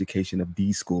of education of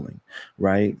deschooling,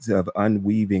 right? Of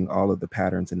unweaving all of the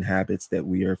patterns and habits that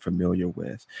we are familiar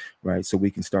with, right? So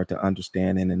we can start to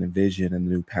understand and envision a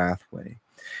new pathway.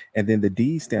 And then the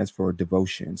D stands for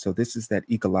devotion. So this is that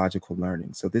ecological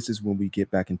learning. So this is when we get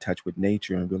back in touch with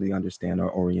nature and really understand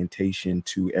our orientation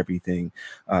to everything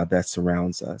that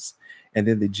surrounds us. And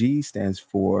then the G stands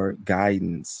for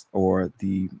guidance, or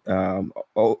the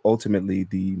ultimately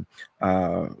the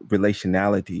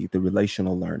relationality, the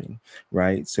relational learning,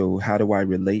 right? So how do I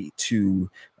relate to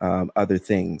other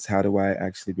things? How do I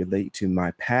actually relate to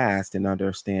my past and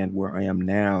understand where I am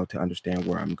now to understand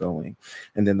where I'm going?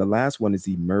 And then the last one is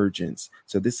emergence.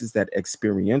 So this is that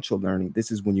experiential learning.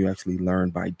 This is when you actually learn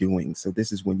by doing. So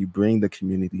this is when you bring the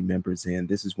community members in.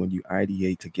 This is when you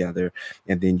ideate together,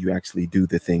 and then you actually do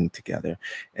the thing together.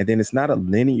 And then it's not a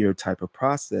linear type of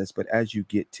process, but as you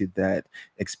get to that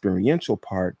experiential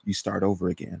part, you start over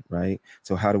again, right?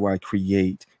 So how do I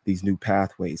create these new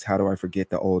pathways? How do I forget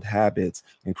the old habits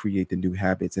and create the new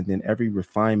habits? And then every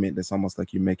refinement, that's almost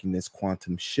like you're making this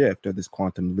quantum shift or this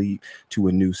quantum leap to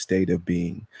a new state of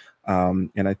being.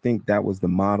 And I think that was the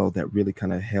model that really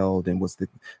kind of held and was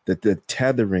the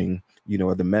tethering,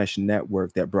 or the mesh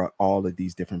network that brought all of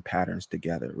these different patterns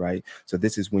together, right? So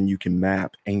this is when you can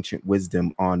map ancient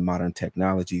wisdom on modern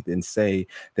technology, then say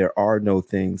there are no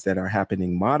things that are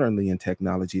happening modernly in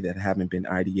technology that haven't been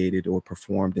ideated or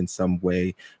performed in some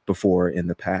way before in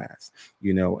the past,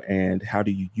 and how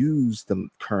do you use the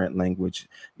current language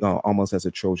almost as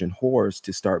a Trojan horse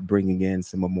to start bringing in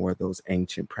some more of those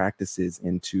ancient practices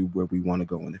into where we want to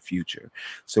go in the future.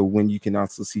 So when you can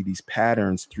also see these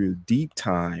patterns through deep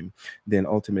time, then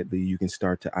ultimately you can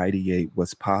start to ideate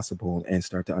what's possible and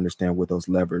start to understand what those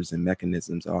levers and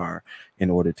mechanisms are in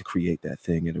order to create that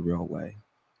thing in a real way.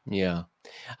 Yeah.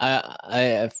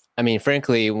 I mean,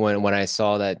 frankly, when I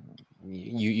saw that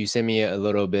you sent me a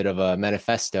little bit of a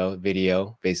manifesto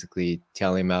video, basically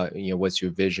telling about, what's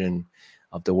your vision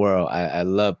of the world. I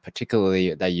love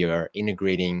particularly that you're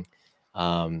integrating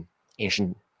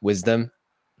ancient wisdom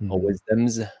or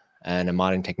wisdoms and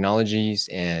modern technologies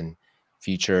and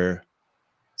future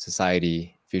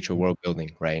society, future world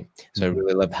building, right? So I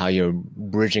really love how you're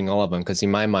bridging all of them, because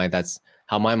in my mind, that's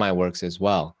how my mind works as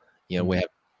well. We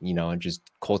have, just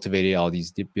cultivated all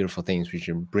these beautiful things. We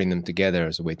should bring them together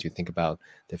as a way to think about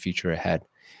the future ahead.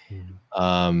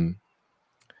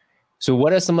 So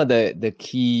what are some of the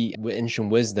key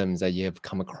ancient wisdoms that you have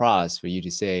come across for you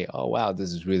to say, oh, wow,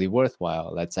 this is really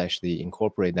worthwhile. Let's actually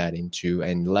incorporate that into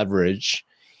and leverage,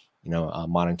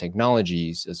 modern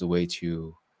technologies as a way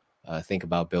to think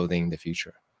about building the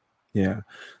future. Yeah.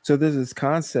 So there's this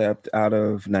concept out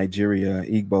of Nigeria,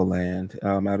 Igbo land,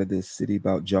 out of this city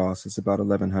about Jos. It's about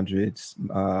 1,100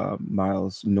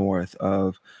 miles north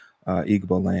of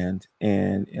Igbo land.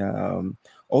 And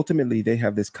ultimately, they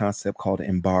have this concept called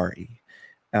Mbari.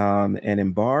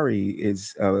 And Mbari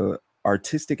is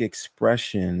artistic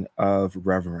expression of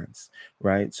reverence,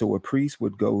 right? So a priest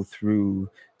would go through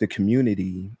the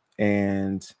community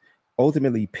and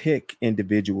ultimately pick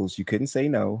individuals. You couldn't say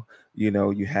no.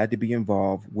 You had to be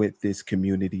involved with this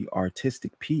community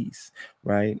artistic piece,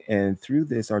 right? And through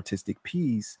this artistic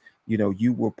piece,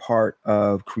 you were part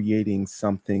of creating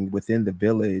something within the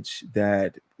village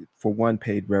that, for one,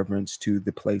 paid reverence to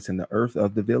the place in the earth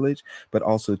of the village, but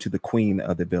also to the queen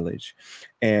of the village.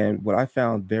 And what I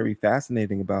found very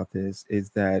fascinating about this is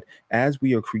that as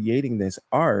we are creating this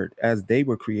art, as they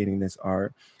were creating this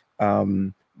art,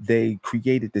 they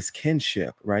created this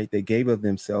kinship, right? They gave of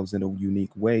themselves in a unique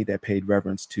way that paid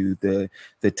reverence to the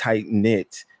tight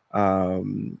knit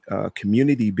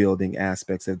community building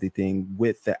aspects of the thing,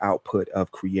 with the output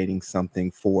of creating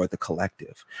something for the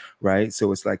collective, right?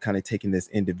 So it's like kind of taking this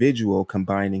individual,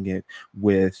 combining it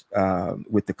with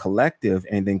the collective,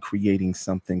 and then creating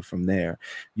something from there.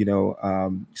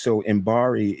 So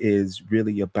Mbari is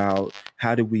really about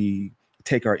how do we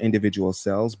take our individual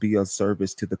selves, be of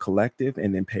service to the collective,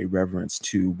 and then pay reverence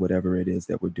to whatever it is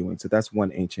that we're doing. So that's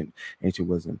one ancient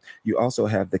wisdom. You also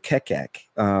have the Kekak,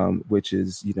 which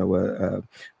is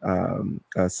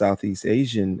a Southeast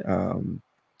Asian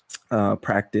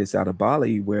practice out of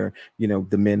Bali, where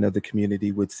the men of the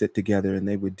community would sit together and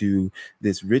they would do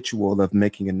this ritual of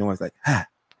making a noise like ha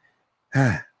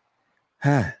ha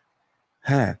ha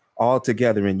ha, all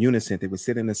together in unison. They would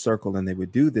sit in a circle and they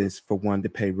would do this, for one, to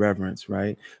pay reverence,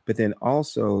 right? But then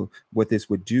also what this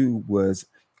would do was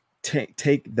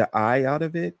take the I out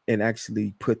of it and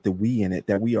actually put the we in it,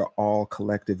 that we are all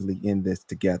collectively in this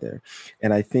together.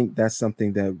 And I think that's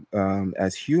something that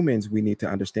as humans, we need to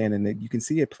understand. And that you can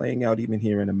see it playing out even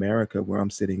here in America, where I'm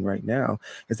sitting right now,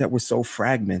 is that we're so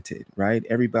fragmented, right?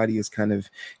 Everybody is kind of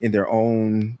in their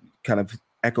own kind of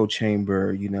echo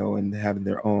chamber, and having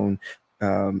their own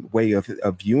way of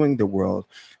viewing the world.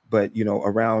 But,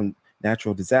 around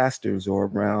natural disasters or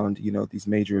around, these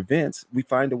major events, we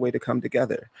find a way to come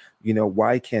together.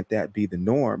 Why can't that be the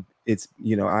norm? it's,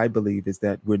 I believe is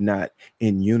that we're not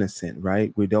in unison,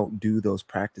 right? We don't do those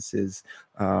practices,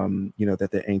 that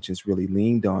the ancients really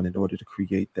leaned on in order to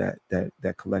create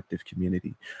that collective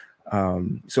community.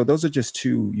 So those are just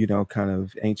two, kind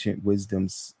of ancient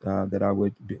wisdoms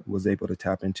that was able to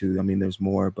tap into. I mean, there's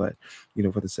more, but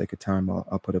for the sake of time,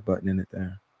 I'll put a button in it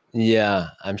there. Yeah,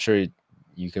 I'm sure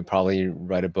you could probably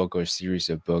write a book or a series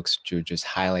of books to just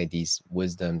highlight these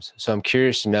wisdoms. So I'm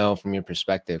curious to know from your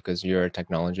perspective, because you're a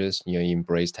technologist, you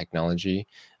embrace technology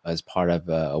as part of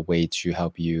a way to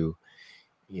help you,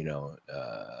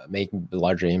 make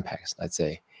larger impacts, let's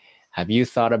say. Have you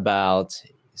thought about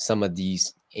some of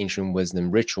these ancient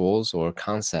wisdom rituals or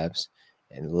concepts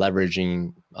and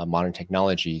leveraging modern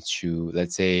technology to,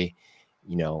 let's say,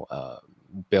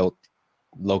 build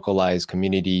localized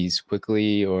communities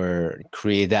quickly or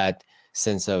create that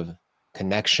sense of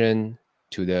connection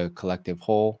to the collective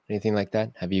whole? Anything like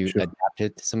that? Have you Sure.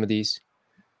 adapted some of these?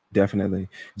 Definitely.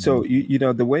 Mhm. So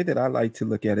the way that I like to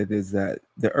look at it is that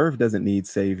the earth doesn't need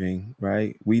saving,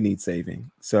 right? We need saving.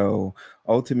 So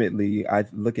ultimately, I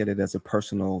look at it as a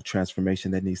personal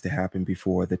transformation that needs to happen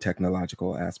before the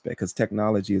technological aspect, because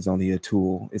technology is only a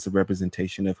tool. It's a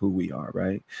representation of who we are,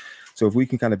 right? So if we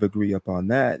can kind of agree upon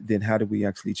that, then how do we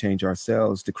actually change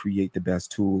ourselves to create the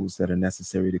best tools that are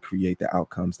necessary to create the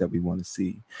outcomes that we want to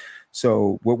see?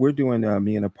 So what we're doing,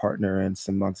 me and a partner and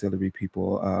some auxiliary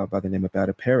people by the name of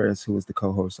Ada Paris, who is the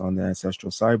co-host on the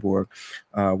Ancestral Cyborg,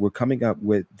 we're coming up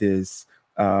with this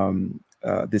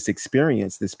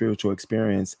experience, this spiritual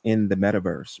experience in the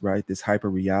metaverse, right? This hyper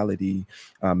reality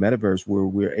metaverse where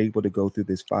we're able to go through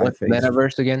this What's 5 phase.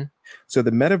 metaverse again? So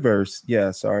the metaverse,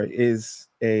 yeah, sorry, is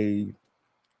a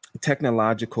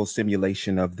technological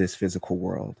simulation of this physical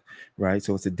world, right?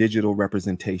 So it's a digital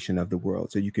representation of the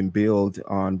world. So you can build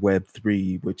on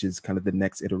Web3, which is kind of the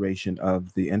next iteration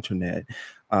of the internet,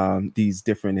 these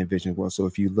different envisioned worlds. So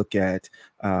if you look at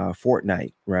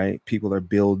Fortnite, right, people are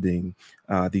building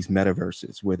these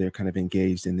metaverses where they're kind of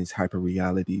engaged in these hyper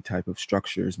reality type of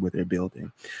structures where they're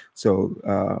building. So,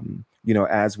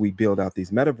 as we build out these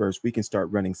metaverse, we can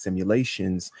start running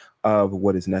simulations of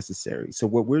what is necessary. So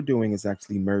what we're doing is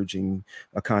actually merging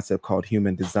a concept called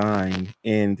human design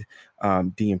and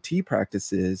DMT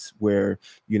practices, where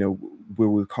where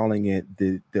we're calling it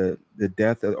the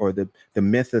death or the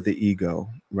myth of the ego,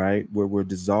 right? Where we're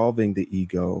dissolving the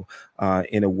ego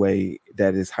in a way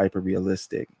that is hyper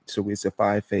realistic. So it's a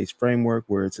 5 phase framework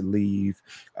where it's leave,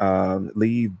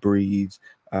 breathe,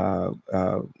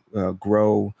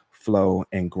 grow, flow,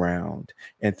 and ground.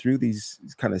 And through these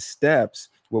kind of steps,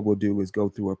 what we'll do is go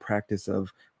through a practice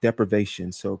of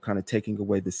deprivation. So kind of taking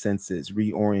away the senses,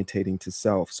 reorientating to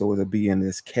self. So it'll be in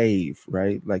this cave,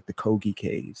 right? Like the Kogi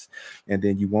caves. And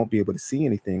then you won't be able to see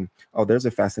anything. Oh, there's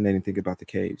a fascinating thing about the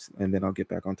caves. And then I'll get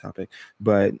back on topic.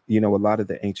 But, a lot of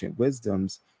the ancient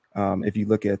wisdoms, if you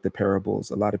look at the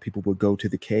parables, a lot of people would go to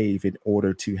the cave in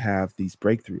order to have these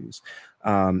breakthroughs.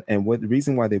 And the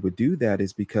reason why they would do that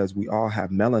is because we all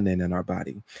have melanin in our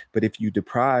body. But if you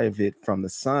deprive it from the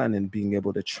sun and being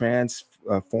able to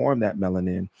transform that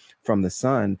melanin from the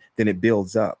sun, then it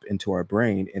builds up into our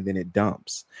brain and then it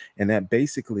dumps. And that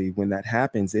basically, when that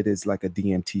happens, it is like a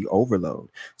DMT overload.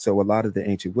 So a lot of the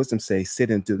ancient wisdom say,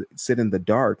 sit in the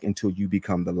dark until you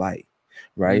become the light.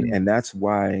 Right. Mm. And that's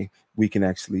why we can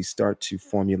actually start to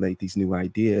formulate these new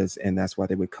ideas. And that's why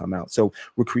they would come out. So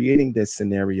we're creating this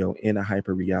scenario in a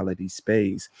hyper reality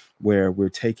space where we're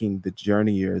taking the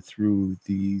journeyer through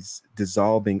these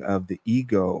dissolving of the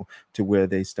ego to where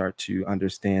they start to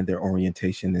understand their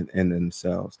orientation in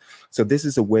themselves. So this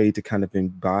is a way to kind of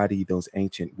embody those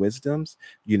ancient wisdoms,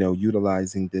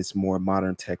 utilizing this more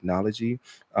modern technology,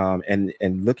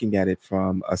 and looking at it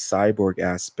from a cyborg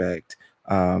aspect,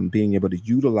 being able to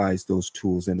utilize those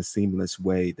tools in a seamless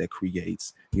way that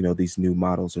creates, these new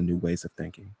models or new ways of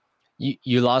thinking.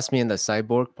 You lost me in the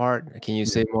cyborg part. Can you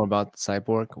say more about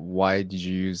cyborg? Why did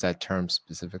you use that term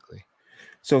specifically?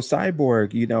 So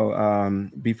Cyborg,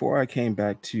 before I came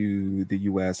back to the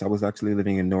US, I was actually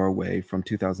living in Norway from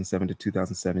 2007 to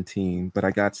 2017, but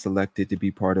I got selected to be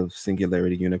part of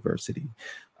Singularity University.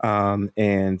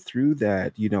 And through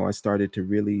that, I started to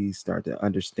really start to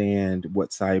understand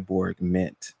what Cyborg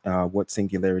meant, what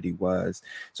Singularity was.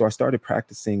 So I started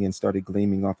practicing and started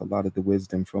gleaming off a lot of the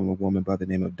wisdom from a woman by the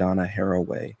name of Donna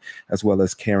Haraway, as well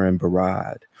as Karen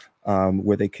Barad,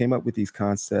 where they came up with these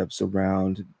concepts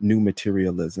around new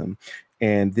materialism.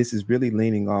 And this is really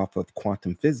leaning off of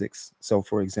quantum physics. So,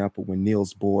 for example, when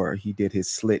Niels Bohr, he did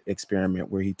his slit experiment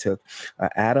where he took an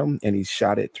atom and he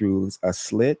shot it through a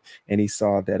slit, and he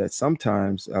saw that at some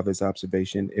times of his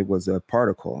observation, it was a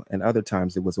particle, and other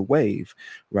times it was a wave,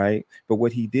 right? But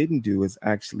what he didn't do is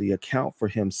actually account for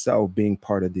himself being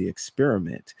part of the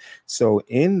experiment. So,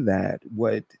 in that,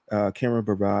 what Karen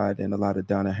Barad and a lot of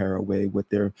Donna Haraway, with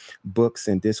their books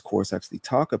and discourse actually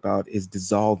talk about, is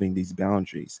dissolving these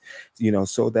boundaries,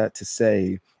 so that to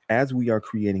say, as we are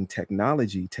creating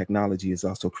technology, technology is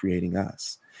also creating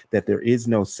us, that there is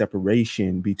no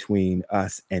separation between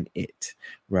us and it,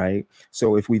 right?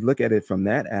 So if we look at it from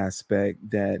that aspect,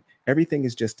 that everything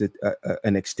is just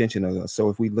an extension of us. So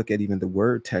if we look at even the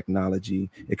word technology,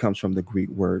 it comes from the Greek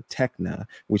word techna,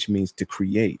 which means to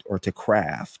create or to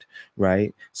craft,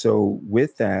 right? So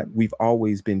with that, we've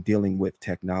always been dealing with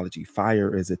technology.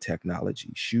 Fire is a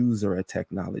technology, shoes are a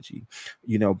technology,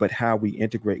 but how we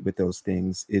integrate with those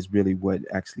things is really what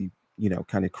actually,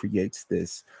 kind of creates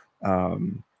this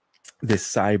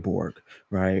cyborg,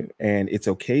 right? And it's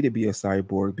okay to be a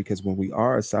cyborg, because when we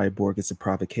are a cyborg, it's a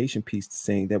provocation piece to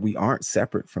saying that we aren't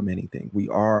separate from anything. We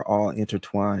are all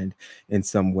intertwined in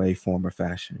some way, form, or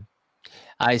fashion.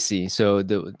 I see. So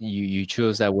you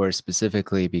chose that word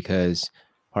specifically because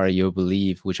part of your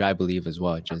belief, which I believe as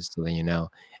well, just to let you know,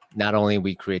 not only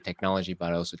we create technology,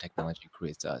 but also technology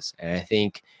creates us. And I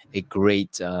think a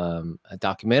great a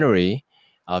documentary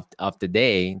of the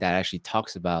day that actually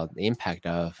talks about the impact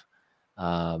of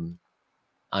um,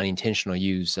 unintentional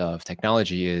use of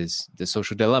technology is The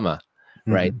Social Dilemma,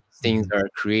 right? Mm-hmm. Things Mm-hmm. are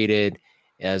created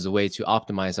as a way to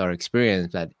optimize our experience,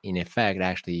 but in effect,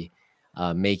 actually,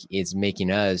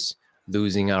 making us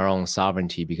losing our own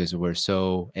sovereignty because we're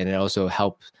so, and it also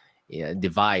help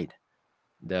divide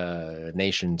the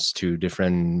nations to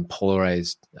different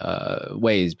polarized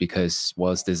ways, because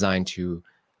it's designed to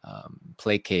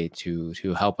placate, to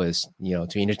help us,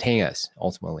 to entertain us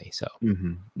ultimately. So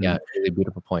Mm-hmm. yeah, Mm-hmm. really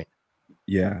beautiful point.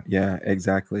 Yeah,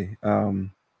 exactly.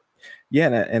 Yeah,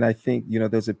 and I think,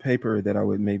 there's a paper that I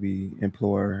would maybe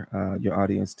implore your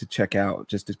audience to check out,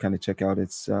 just to kind of check out.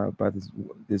 It's by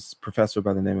this professor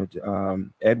by the name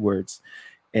of Edwards,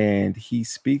 and he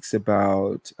speaks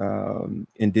about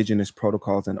indigenous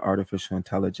protocols and artificial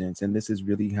intelligence. And this is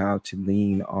really how to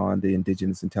lean on the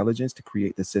indigenous intelligence to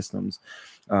create the systems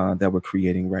that we're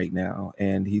creating right now.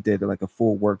 And he did like a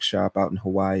full workshop out in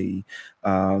Hawaii,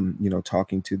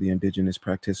 talking to the indigenous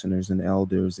practitioners and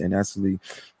elders, and actually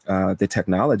the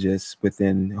technologists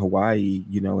within Hawaii,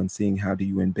 and seeing how do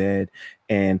you embed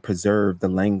and preserve the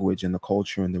language and the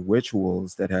culture and the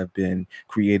rituals that have been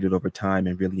created over time,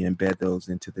 and really embed those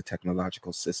into the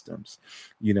technological systems.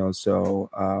 So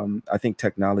I think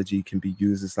technology can be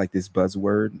used as like this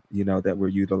buzzword, that we're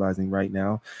utilizing right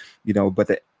now, but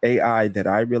the AI that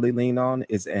I really lean on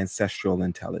is ancestral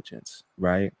intelligence,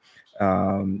 right?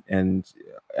 And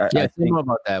Yeah, I tell me think more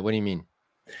about that. What do you mean?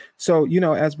 so,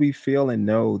 as we feel and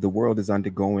know, the world is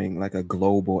undergoing like a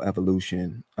global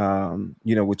evolution,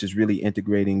 which is really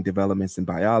integrating developments in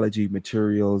biology,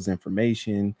 materials,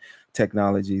 information,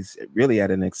 technologies, really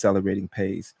at an accelerating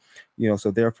pace.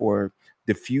 So therefore,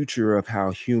 the future of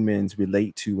how humans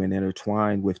relate to and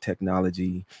intertwine with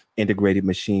technology, integrated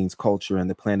machines, culture, and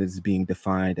the planet is being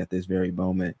defined at this very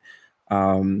moment.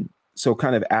 So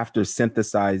kind of after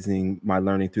synthesizing my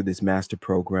learning through this master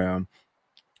program,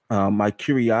 my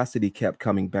curiosity kept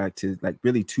coming back to like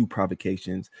really two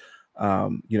provocations.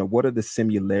 What are the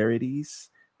similarities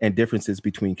and differences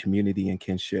between community and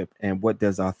kinship, and what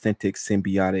does authentic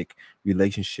symbiotic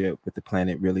relationship with the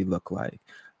planet really look like?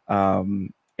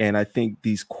 And I think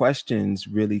these questions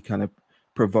really kind of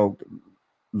provoked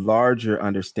larger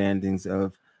understandings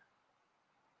of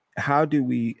how do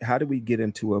we get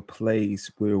into a place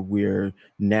where we're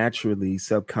naturally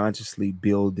subconsciously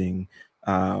building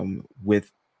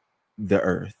with the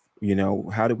earth.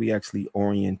 How do we actually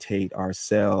orientate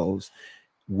ourselves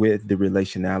with the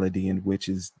relationality in which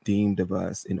is deemed of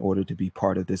us in order to be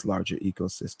part of this larger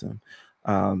ecosystem?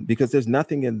 Because there's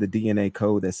nothing in the DNA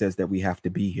code that says that we have to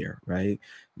be here, right?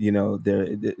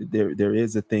 There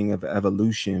is a thing of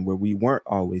evolution where we weren't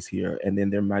always here, and then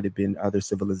there might have been other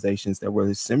civilizations that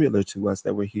were similar to us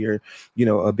that were here,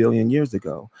 a billion years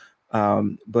ago.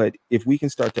 But if we can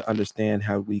start to understand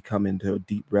how we come into a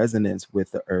deep resonance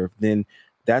with the earth, then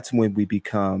that's when we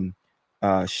become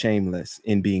shameless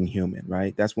in being human,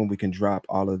 right? That's when we can drop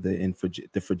all of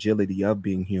the fragility of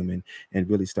being human and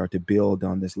really start to build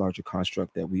on this larger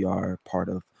construct that we are part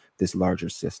of this larger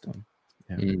system.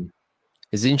 Yeah. Mm.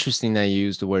 It's interesting that you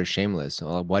used the word shameless.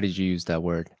 Why did you use that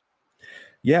word?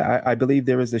 Yeah, I believe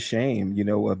there is a shame,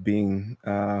 of being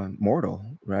mortal,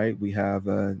 right? We have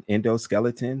an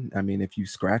endoskeleton. I mean, if you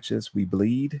scratch us, we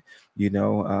bleed.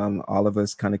 All of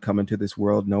us kind of come into this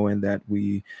world knowing that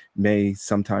we may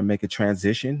sometime make a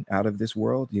transition out of this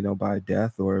world, by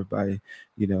death or by,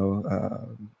 you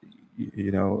know,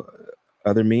 you know,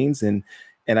 other means, and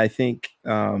I think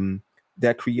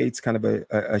that creates kind of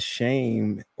a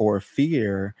shame or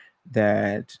fear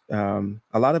that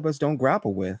a lot of us don't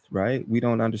grapple with, right? We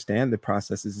don't understand the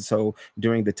processes. So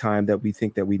during the time that we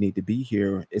think that we need to be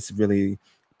here, it's really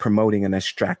promoting an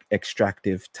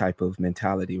extractive type of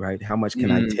mentality, right? How much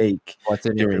can I Mm, take what's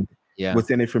in it for me? during Yeah. what's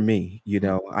in it for me?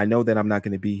 Mm, I know that I'm not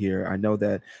going to be here. I know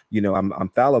that, I'm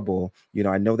fallible.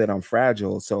 I know that I'm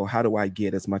fragile. So how do I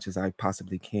get as much as I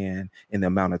possibly can in the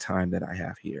amount of time that I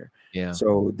have here? yeah.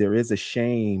 So there is a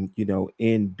shame,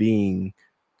 in being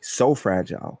so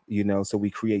fragile, so we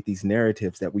create these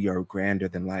narratives that we are grander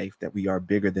than life, that we are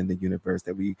bigger than the universe,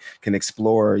 that we can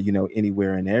explore,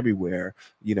 anywhere and everywhere,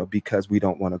 because we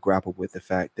don't want to grapple with the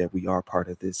fact that we are part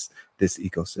of this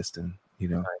ecosystem,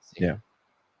 I see. yeah.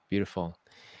 Beautiful.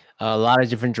 A lot of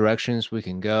different directions we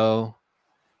can go.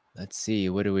 Let's see.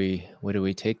 Where do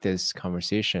we take this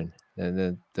conversation?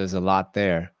 There's a lot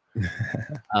there.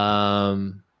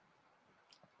 Um,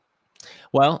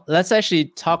 well, let's actually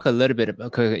talk a little bit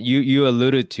about, because you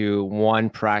alluded to one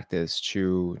practice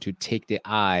to take the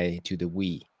I to the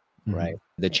we, right? Mhm,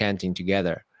 The chanting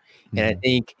together. And I mhm,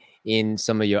 think in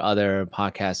some of your other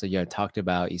podcasts that you had talked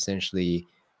about, essentially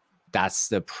that's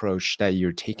the approach that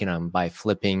you're taking on by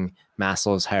flipping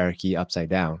Maslow's hierarchy upside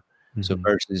down. So mhm,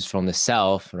 versus from the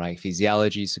self, right?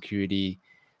 Physiology, security,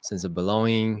 sense of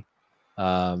belonging,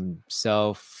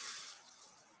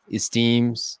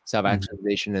 self-esteem, mhm,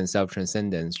 self-actualization, and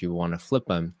self-transcendence. You want to flip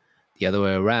them the other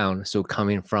way around. So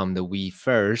coming from the we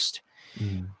first,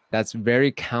 mhm, that's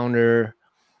very counterintuitive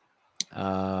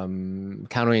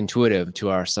to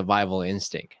our survival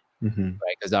instinct, mhm,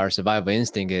 right? Because our survival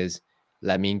instinct is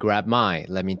let me grab mine,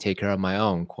 let me take care of my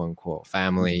own quote unquote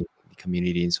family, mhm,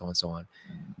 community, and so on and so on,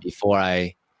 before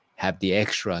I have the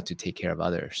extra to take care of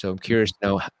others. So I'm curious mhm, to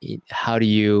know how do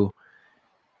you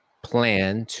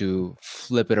plan to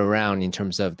flip it around in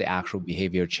terms of the actual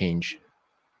behavior change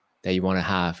that you want to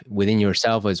have within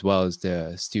yourself as well as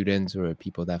the students or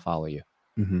people that follow you.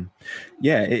 mhm.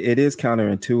 Yeah, it is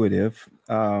counterintuitive.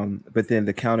 But then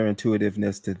the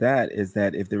counterintuitiveness to that is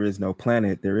that if there is no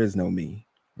planet, there is no me,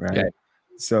 Okay. right?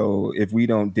 So if we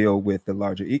don't deal with the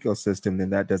larger ecosystem, then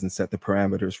that doesn't set the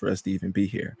parameters for us to even be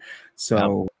here. Yeah.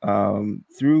 So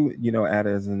through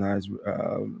Adas and I's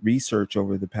research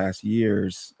over the past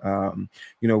years,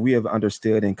 we have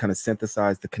understood and kind of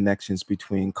synthesized the connections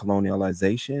between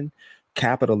colonialization,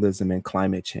 capitalism, and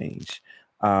climate change.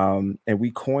 And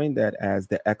we coined that as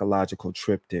the ecological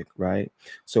triptych, right?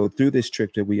 So through this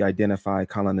triptych, we identify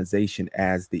colonization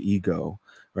as the ego,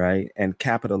 right? And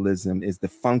capitalism is the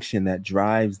function that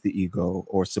drives the ego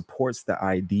or supports the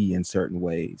ID in certain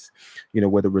ways,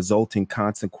 where the resulting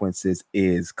consequences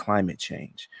is climate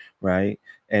change, right?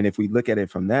 And if we look at it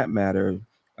from that matter,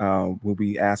 when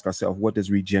we ask ourselves, what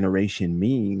does regeneration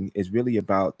mean, is really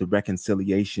about the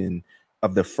reconciliation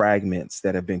of the fragments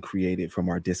that have been created from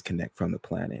our disconnect from the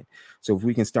planet. So if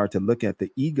we can start to look at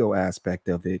the ego aspect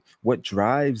of it, what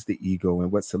drives the ego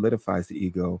and what solidifies the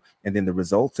ego, and then the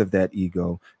results of that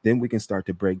ego, then we can start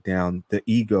to break down the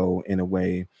ego in a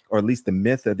way, or at least the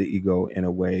myth of the ego in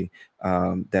a way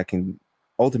that can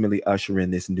ultimately usher in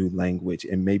this new language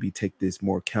and maybe take this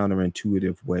more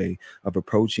counterintuitive way of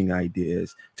approaching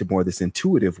ideas to more this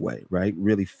intuitive way, right?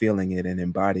 Really feeling it and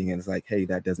embodying it. It's like, hey,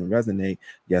 that doesn't resonate.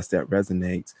 Yes, that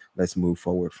resonates. Let's move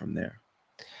forward from there.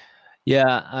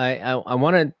 Yeah, I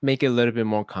want to make it a little bit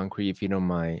more concrete, if you don't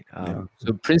mind. Yeah.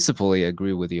 So principally,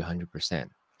 agree with you 100%.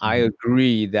 I Mhm.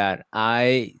 agree that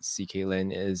CK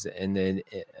Lin, is, and then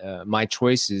my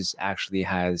choices actually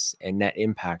has a net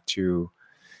impact to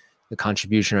the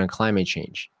contribution on climate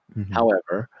change. Mhm.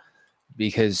 However,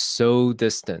 because so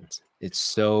distant, it's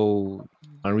so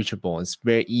unreachable. It's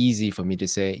very easy for me to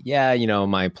say, yeah,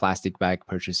 my plastic bag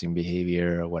purchasing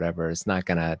behavior or whatever, it's not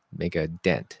gonna make a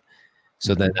dent.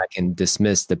 So then Mhm. I can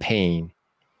dismiss the pain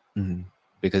Mhm.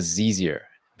 because it's easier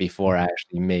before I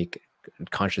actually make a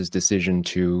conscious decision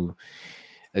to,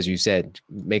 as you said,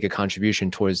 make a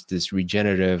contribution towards this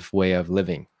regenerative way of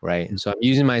living, right? So I'm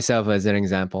using myself as an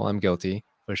example. I'm guilty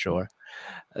for sure.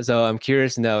 So I'm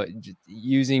curious to know,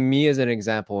 using me as an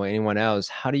example, or anyone else,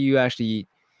 how do you actually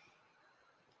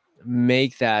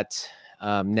make that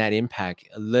net impact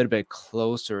a little bit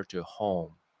closer to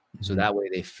home, so Mhm. that way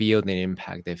they feel the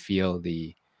impact, they feel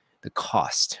the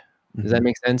cost? Does that Mhm.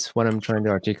 make sense? What I'm trying to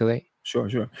articulate? Sure,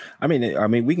 sure. I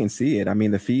mean, we can see it. I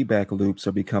mean, the feedback loops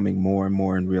are becoming more and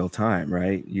more in real time,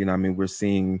 right? I mean, we're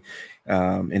seeing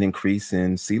an increase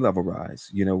in sea level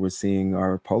rise. We're seeing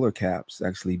our polar caps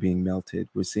actually being melted.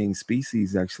 We're seeing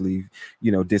species actually,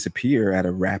 disappear at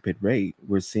a rapid rate.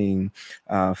 We're seeing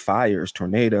fires,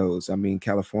 tornadoes. I mean,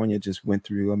 California just went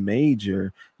through a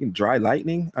major dry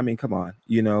lightning. I mean, come on,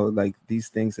 like these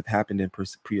things have happened in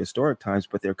prehistoric times,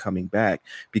 but they're coming back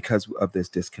because of this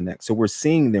disconnect. So we're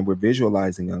seeing them, we're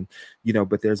visualizing them,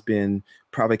 but there's been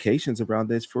provocations around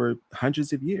this for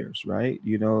hundreds of years, right?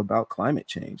 About climate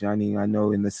change. I mean, I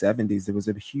know in the 70s, there was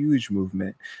a huge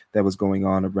movement that was going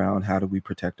on around how do we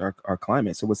protect our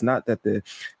climate. So it's not that the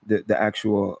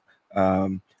actual,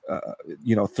 um,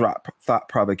 thought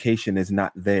provocation is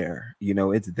not there.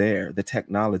 It's there. The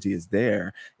technology is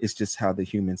there. It's just how the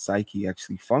human psyche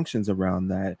actually functions around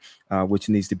that, which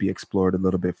needs to be explored a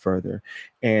little bit further.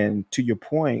 And to your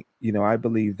point, I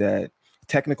believe that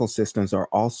technical systems are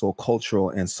also cultural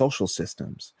and social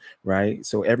systems, right?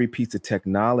 So every piece of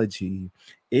technology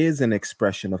is an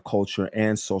expression of culture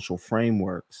and social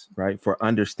frameworks, right? For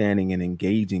understanding and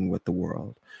engaging with the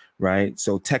world, right?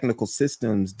 So technical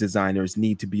systems designers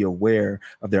need to be aware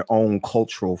of their own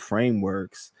cultural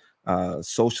frameworks,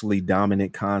 socially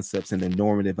dominant concepts and the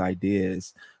normative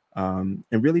ideas, and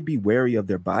really be wary of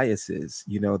their biases,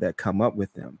 that come up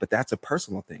with them. But that's a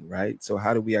personal thing, right? So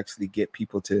how do we actually get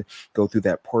people to go through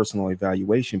that personal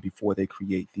evaluation before they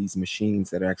create these machines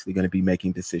that are actually going to be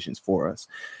making decisions for us?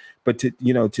 But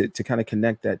to kind of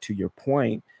connect that to your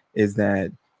point is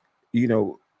that, you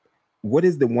know, what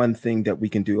is the one thing that we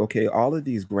can do? Okay, all of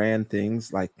these grand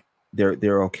things, like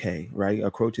they're okay, right?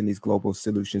 Approaching these global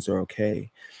solutions are okay.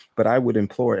 But I would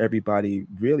implore everybody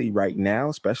really right now,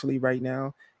 especially right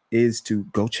now, is to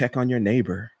go check on your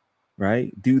neighbor,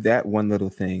 right? Do that one little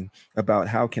thing about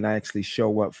how can I actually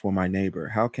show up for my neighbor?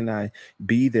 How can I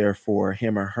be there for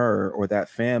him or her or that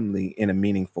family in a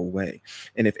meaningful way?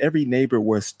 And if every neighbor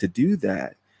was to do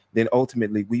that, then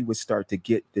ultimately we would start to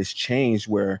get this change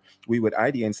where we would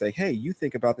ideate and say, hey, you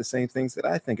think about the same things that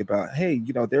I think about. Hey,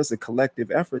 there's a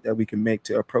collective effort that we can make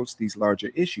to approach these larger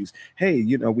issues. Hey,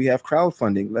 we have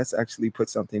crowdfunding. Let's actually put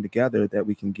something together that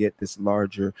we can get this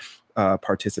larger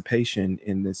participation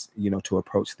in this, to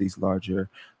approach these larger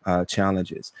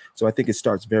challenges. So I think it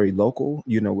starts very local,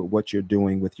 with what you're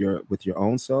doing with your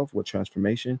own self, with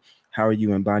transformation. How are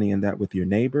you embodying that with your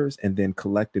neighbors? And then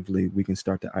collectively, we can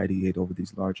start to ideate over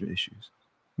these larger issues.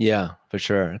 Yeah, for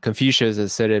sure. Confucius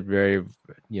has said it very,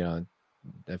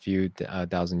 a few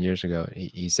thousand years ago.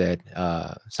 He said,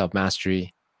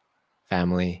 self-mastery,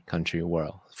 family, country,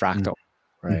 world, fractal,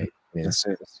 Mhm. right? That's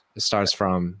it. It starts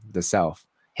from the self.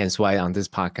 Hence why on this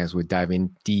podcast, we dive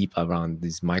in deep around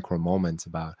these micro moments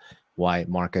about why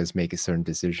markets make certain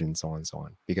decisions, so on and so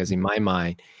on. Because in my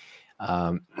mind,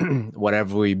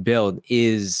 whatever we build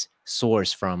is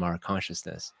sourced from our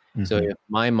consciousness. So Mhm. if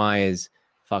my mind is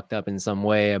fucked up in some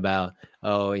way about,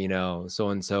 oh, so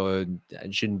and so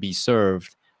shouldn't be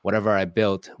served, whatever I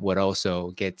built would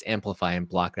also get amplified and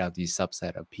block out these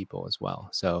subset of people as well.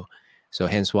 So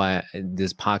hence why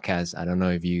this podcast, I don't know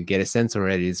if you get a sense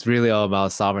already, it's really all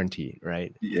about sovereignty,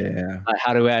 right? Yeah.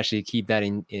 How do we actually keep that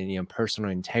in personal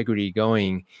integrity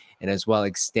going, and as well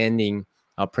extending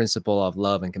our principle of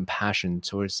love and compassion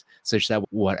towards such that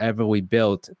whatever we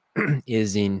build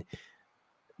is in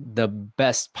the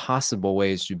best possible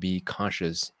ways to be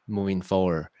conscious moving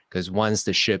forward. Because once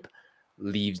the ship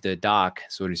leaves the dock,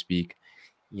 so to speak,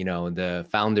 the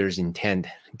founder's intent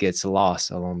gets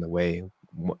lost along the way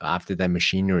after that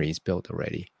machinery is built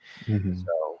already. Mhm.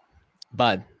 So,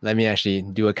 but let me actually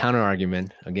do a counter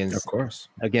argument Of course.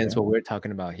 against Yeah. what we're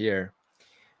talking about here.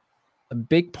 A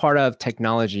big part of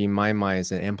technology in my mind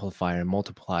is an amplifier and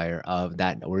multiplier of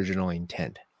that original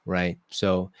intent, right?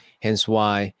 So hence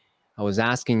why I was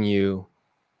asking you,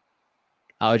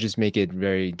 I'll just make it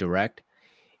very direct.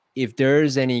 If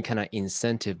there's any kind of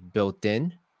incentive built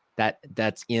in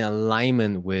that's in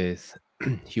alignment with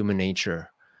human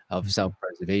nature of Mhm.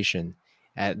 self-preservation,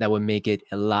 that would make it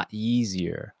a lot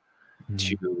easier Mhm.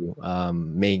 to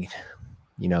make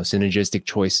synergistic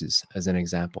choices, as an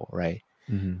example, right?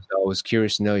 Mhm. So I was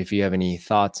curious to know if you have any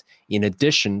thoughts in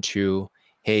addition to,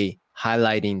 hey,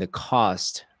 highlighting the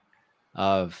cost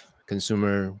of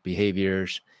consumer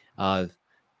behaviors uh,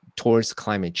 towards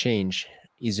climate change.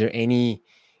 Is there any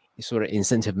sort of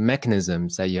incentive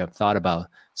mechanisms that you have thought about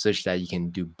such that you can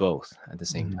do both at the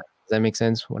same Mhm. time? Does that make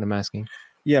sense, what I'm asking?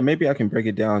 Yeah, maybe I can break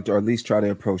it down or at least try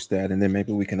to approach that, and then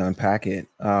maybe we can unpack it.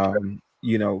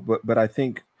 But I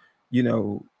think, you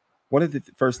know, one of the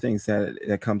first things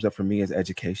that comes up for me is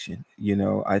education.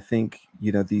 I think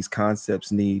these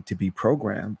concepts need to be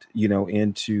programmed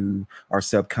into our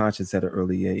subconscious at an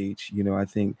early age. I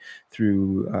think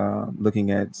through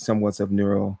looking at somewhat of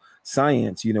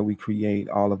neuroscience, we create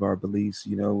all of our beliefs,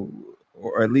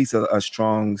 or at least a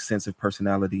strong sense of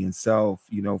personality and self,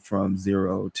 from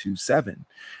 0 to 7,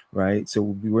 right? So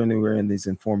when we're in these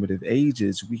informative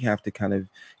ages, we have to kind of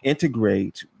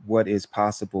integrate what is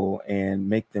possible and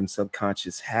make them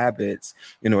subconscious habits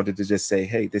in order to just say,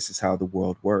 hey, this is how the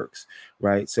world works,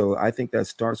 right? So I think that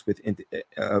starts with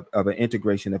of an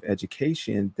integration of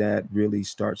education that really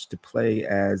starts to play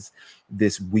as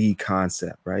this we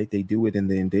concept, right? They do it in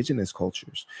the indigenous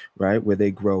cultures, right? Where they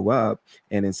grow up,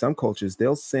 and in some cultures,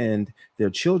 they'll send their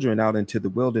children out into the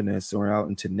wilderness or out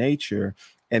into nature,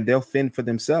 and they'll fend for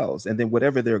themselves. And then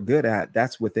whatever they're good at,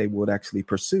 that's what they would actually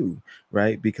pursue,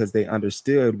 right? Because they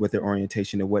understood what their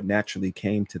orientation and what naturally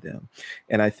came to them.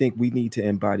 And I think we need to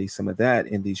embody some of that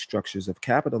in these structures of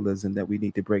capitalism, that we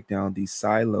need to break down these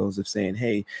silos of saying,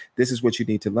 hey, this is what you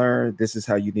need to learn. This is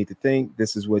how you need to think.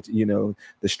 This is what, the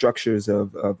structures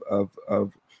of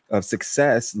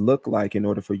success look like in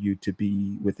order for you to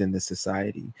be within the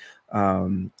society,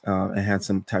 and have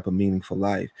some type of meaningful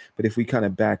life. But if we kind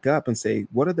of back up and say,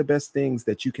 what are the best things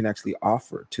that you can actually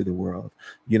offer to the world?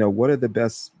 What are the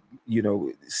best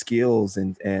skills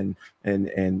and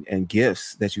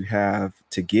gifts that you have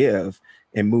to give,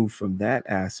 and move from that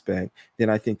aspect, then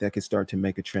I think that could start to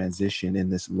make a transition in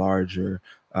this larger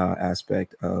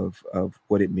aspect of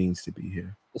what it means to be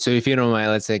here. So if you don't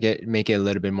mind, let's make it a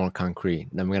little bit more concrete.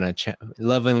 I'm gonna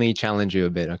lovingly challenge you a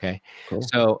bit, okay? Cool.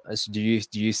 So do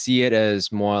you see it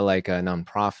as more like a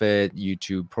nonprofit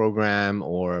YouTube program,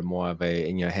 or more of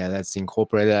a, hey, let's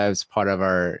incorporate that as part of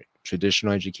our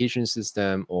traditional education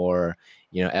system, or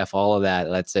f all of that,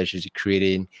 let's say she's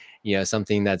creating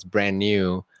something that's brand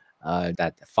new,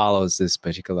 that follows this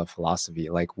particular philosophy?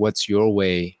 Like, what's your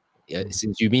way,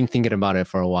 since you've been thinking about it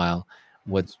for a while?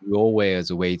 What's your way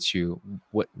as a way to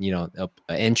an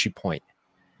entry point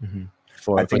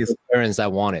for the parents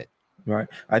that want it? Right.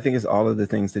 I think it's all of the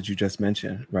things that you just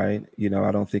mentioned, right?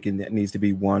 I don't think it needs to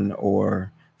be one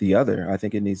or the other. I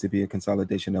think it needs to be a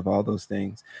consolidation of all those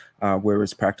things, where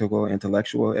it's practical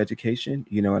intellectual education,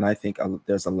 and I think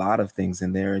there's a lot of things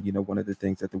in there. One of the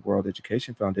things that the World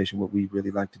Education Foundation, what we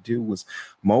really like to do was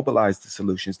mobilize the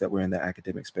solutions that were in the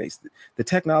academic space. The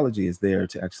technology is there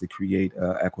to actually create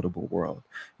an equitable world.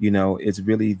 It's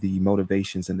really the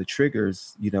motivations and the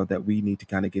triggers, that we need to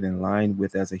kind of get in line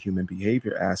with as a human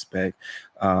behavior aspect,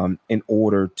 in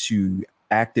order to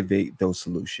activate those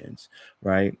solutions,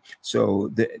 right? So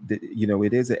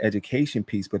it is an education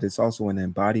piece, but it's also an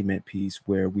embodiment piece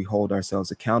where we hold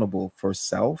ourselves accountable for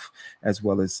self, as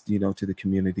well as to the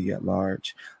community at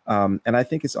large. And I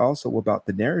think it's also about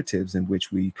the narratives in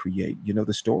which we create,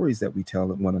 the stories that we tell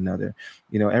one another.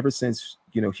 Ever since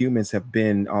humans have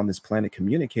been on this planet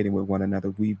communicating with one another,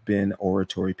 we've been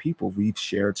oratory people. We've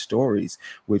shared stories,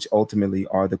 which ultimately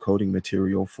are the coding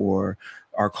material for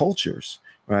our cultures,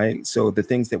 right? So the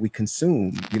things that we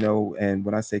consume, and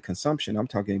when I say consumption, I'm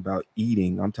talking about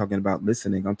eating, I'm talking about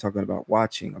listening, I'm talking about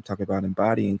watching, I'm talking about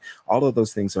embodying. All of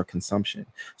those things are consumption.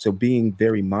 So being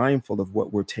very mindful of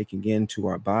what we're taking into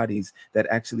our bodies, that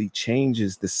actually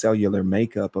changes the cellular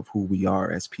makeup of who we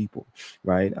are as people,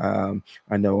 right?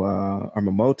 I know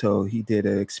Armamoto, he did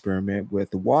an experiment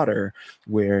with the water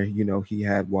where, he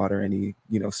had water and he,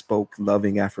 spoke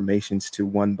loving affirmations to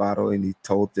one bottle, and he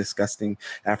told disgusting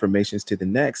affirmations to the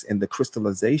next, and the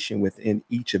crystallization within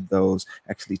each of those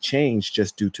actually changed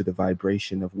just due to the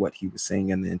vibration of what he was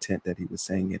saying and the intent that he was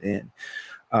saying it in.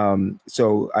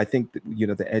 So I think that,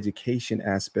 the education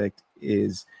aspect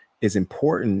is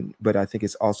important, but I think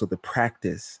it's also the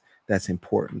practice that's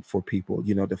important for people,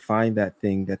 to find that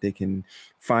thing that they can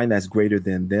find that's greater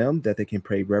than them, that they can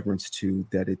pay reverence to,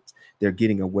 that they're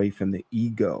getting away from the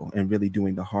ego and really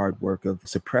doing the hard work of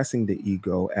suppressing the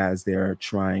ego as they're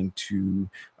trying to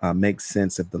make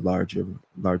sense of the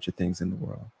larger things in the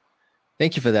world.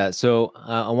 Thank you for that. So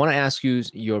I want to ask you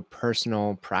your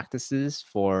personal practices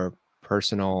for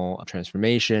personal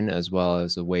transformation, as well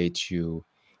as a way to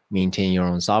maintain your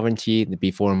own sovereignty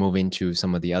before moving to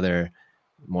some of the other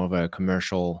more of a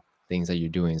commercial things that you're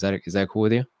doing. Is that cool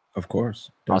with you? Of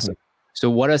course. Definitely. Awesome. So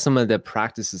what are some of the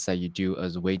practices that you do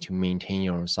as a way to maintain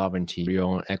your own sovereignty, your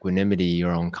own equanimity,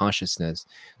 your own consciousness,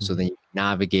 so that you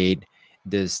navigate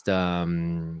this,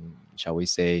 shall we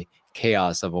say,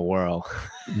 chaos of a world?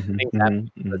 Things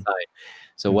happen all the time.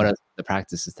 So what are the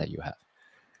practices that you have?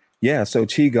 Yeah, so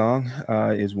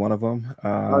Qigong is one of them.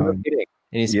 No kidding.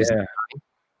 Any specific kind?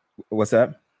 What's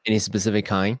that? Any specific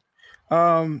kind?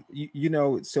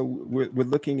 So we're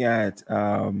looking at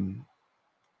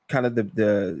kind of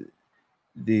the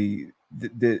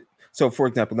so for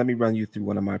example, let me run you through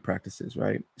one of my practices,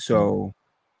 right? Mm, So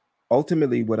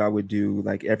ultimately what I would do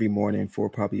like every morning for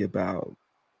probably about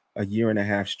a year and a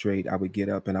half straight, I would get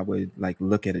up and I would like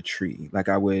look at a tree. Like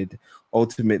I would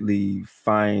ultimately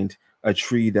find a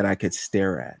tree that I could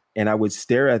stare at. And I would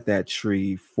stare at that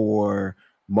tree for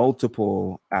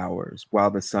multiple hours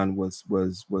while the sun was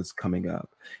coming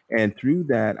up. And through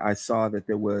that, I saw that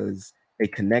there was a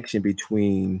connection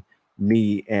between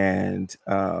me and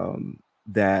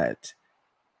that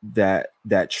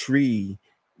that tree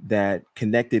that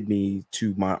connected me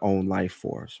to my own life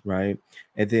force, right?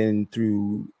 And then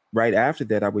through right after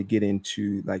that, I would get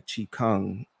into like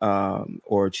qigong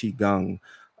or qigong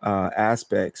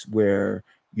aspects where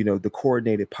the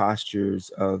coordinated postures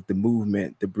of the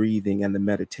movement, the breathing, and the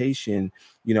meditation.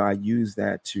 I use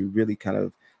that to really kind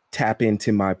of tap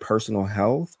into my personal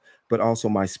health, but also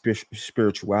my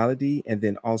spirituality, and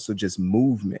then also just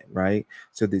movement, right?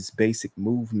 So these basic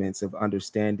movements of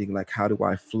understanding, like how do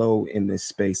I flow in this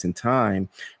space and time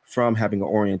from having an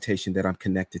orientation that I'm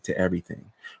connected to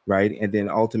everything, right? And then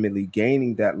ultimately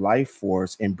gaining that life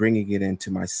force and bringing it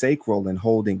into my sacral and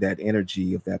holding that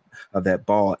energy of that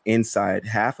ball inside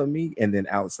half of me and then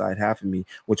outside half of me,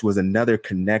 which was another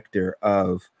connector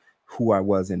of who I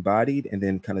was embodied, and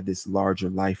then kind of this larger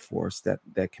life force that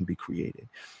can be created.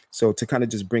 So to kind of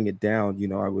just bring it down,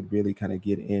 I would really kind of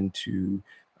get into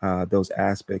those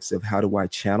aspects of how do I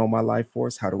channel my life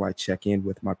force? How do I check in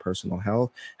with my personal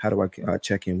health? How do I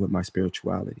check in with my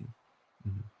spirituality?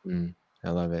 Mhm. mm, I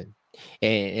love it.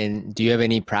 And do you have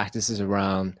any practices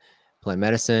around plant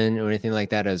medicine or anything like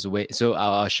that as a way? So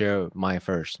I'll share my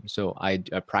first. So I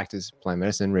practice plant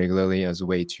medicine regularly as a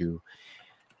way to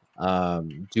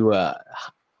do a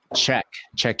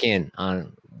check in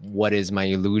on what is my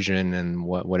illusion and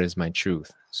what is my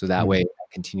truth. So that way, Mhm. I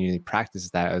continually practice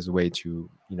that as a way to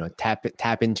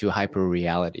tap into hyper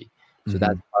reality. So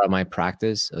that's Mhm. part of my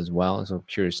practice as well. So I'm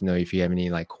curious to know if you have any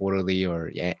like quarterly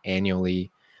or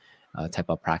annually type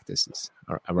of practices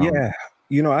around.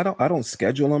 Yeah, I don't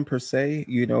schedule them per se,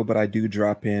 but I do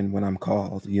drop in when I'm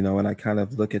called, and I kind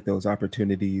of look at those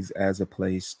opportunities as a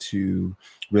place to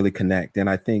really connect. And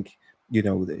I think,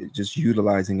 just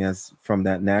utilizing as from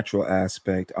that natural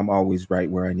aspect, I'm always right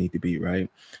where I need to be, right?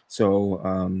 So,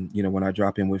 when I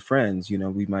drop in with friends,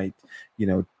 we might,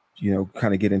 you know,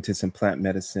 kind of get into some plant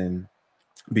medicine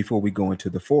before we go into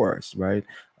the forest, right?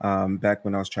 Back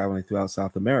when I was traveling throughout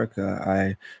South America,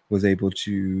 I was able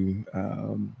to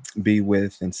be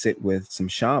with and sit with some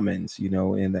shamans,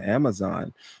 in the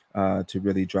Amazon to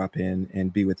really drop in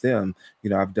and be with them.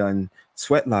 I've done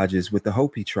sweat lodges with the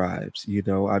Hopi tribes.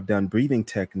 I've done breathing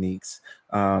techniques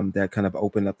that kind of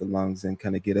open up the lungs and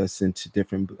kind of get us into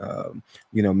different,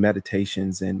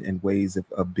 meditations and ways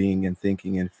of being and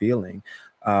thinking and feeling.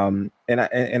 And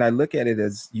I look at it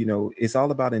as, it's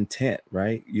all about intent,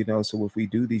 right? So if we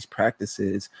do these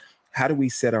practices, how do we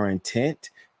set our intent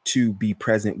to be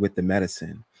present with the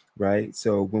medicine, right?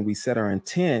 So when we set our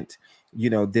intent,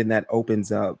 then that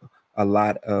opens up a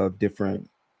lot of different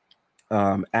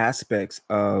aspects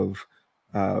of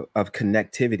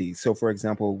connectivity. So for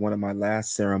example, one of my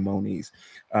last ceremonies,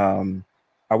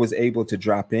 I was able to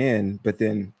drop in, but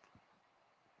then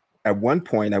at one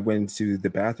point I went into the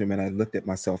bathroom and I looked at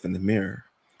myself in the mirror,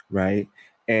 right?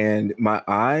 And my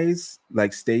eyes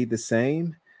like stayed the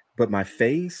same, but my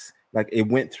face, like it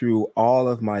went through all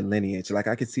of my lineage. Like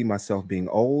I could see myself being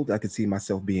old, I could see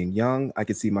myself being young, I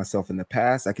could see myself in the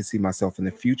past, I could see myself in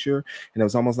the future. And it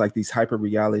was almost like these hyper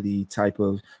reality type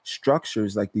of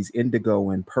structures, like these indigo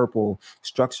and purple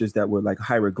structures that were like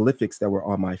hieroglyphics that were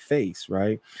on my face,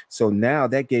 right? So now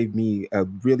that gave me a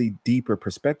really deeper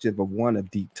perspective of one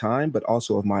of deep time, but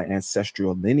also of my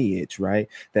ancestral lineage, right?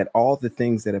 That all the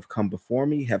things that have come before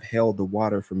me have held the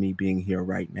water for me being here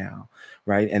right now,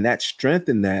 right? And that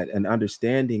strengthened that and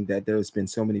understanding that there's been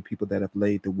so many people that have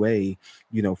laid the way,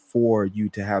 for you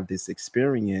to have this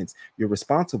experience. You're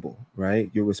responsible, right?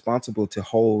 You're responsible to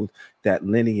hold that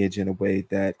lineage in a way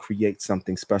that creates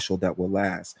something special that will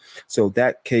last. So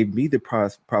that gave me the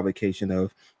provocation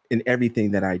of in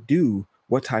everything that I do,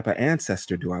 what type of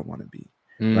ancestor do I want to be?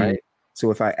 Mm, Right. So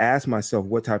if I ask myself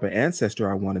what type of ancestor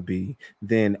I want to be,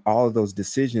 then all of those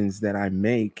decisions that I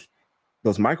make,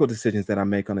 those micro decisions that I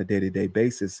make on a day-to-day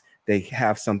basis, they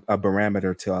have a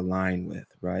barometer to align with,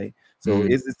 right? So mm,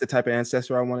 is this the type of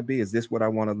ancestor I want to be? Is this what I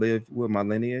want to live with my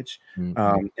lineage? mm,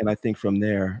 mm. And I think from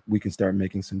there we can start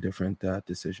making some different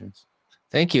decisions.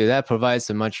 Thank you. That provides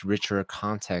a much richer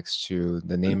context to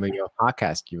the name of your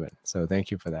podcast, Ewan. So thank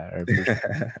you for that. I appreciate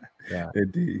it. Yeah.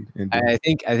 Indeed, I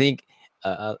think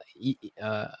a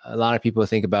lot of people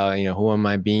think about, who am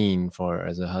I being for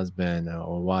as a husband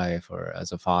or wife or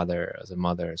as a father, as a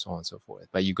mother, so on and so forth.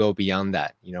 But you go beyond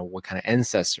that. What kind of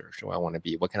ancestor do I want to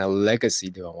be? What kind of legacy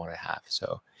do I want to have?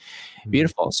 So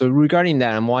beautiful. So regarding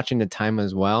that, I'm watching the time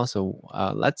as well. So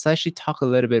let's actually talk a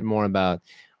little bit more about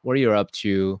what you're up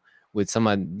to with some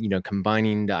of,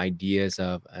 combining the ideas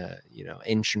of,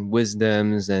 ancient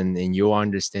wisdoms and your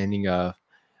understanding of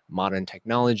modern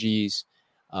technologies.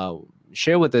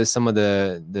 Share with us some of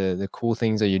the cool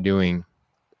things that you're doing.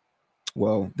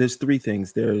 Well, there's three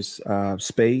things. There's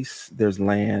space, there's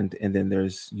land, and then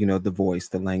there's the voice,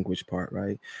 the language part,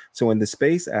 right? So in the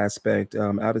space aspect,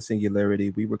 out of Singularity,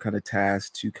 we were kind of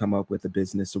tasked to come up with a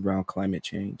business around climate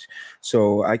change.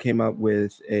 So I came up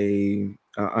with a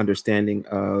understanding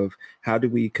of how do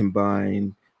we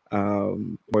combine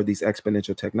or these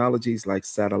exponential technologies like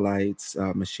satellites,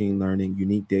 machine learning,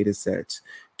 unique data sets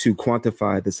to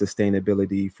quantify the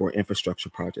sustainability for infrastructure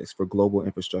projects, for global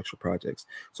infrastructure projects.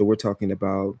 So we're talking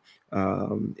about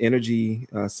energy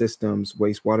systems,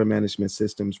 wastewater management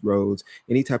systems, roads,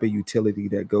 any type of utility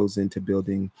that goes into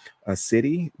building a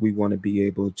city. We want to be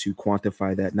able to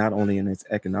quantify that not only in its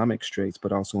economic traits,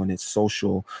 but also in its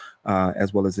social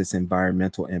as well as its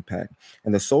environmental impact.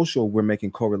 And the social, we're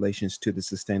making correlations to the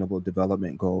sustainable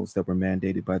development goals that were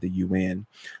mandated by the UN.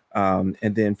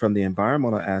 And then from the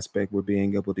environmental aspect, we're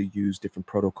being able to use different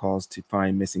protocols to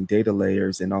find missing data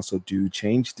layers and also do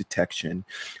change detection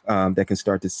that can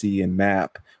start to see and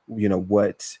map,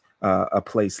 what a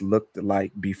place looked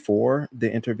like before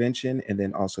the intervention, and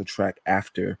then also track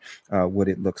after what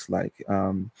it looks like.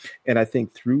 And I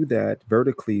think through that,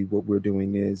 vertically, what we're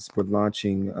doing is we're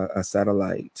launching a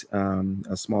satellite,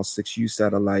 a small 6U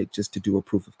satellite, just to do a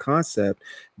proof of concept.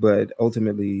 But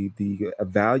ultimately, the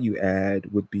value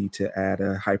add would be to add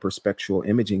a hyperspectral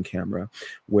imaging camera,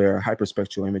 where a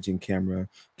hyperspectral imaging camera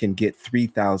can get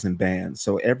 3,000 bands.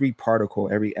 So every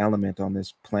particle, every element on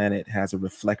this planet has a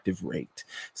reflective rate.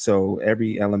 So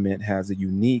every element has a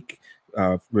unique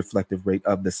reflective rate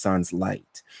of the sun's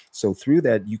light. So through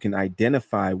that, you can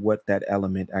identify what that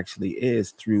element actually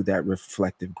is through that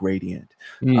reflective gradient.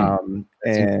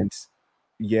 And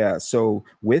yeah, so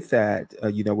with that,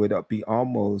 it'd be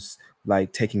almost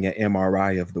like taking an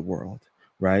MRI of the world,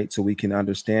 right? So we can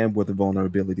understand what the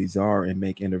vulnerabilities are and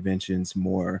make interventions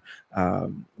more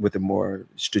with a more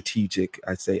strategic,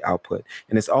 I'd say, output.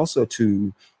 And it's also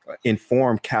to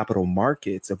inform capital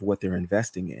markets of what they're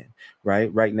investing in,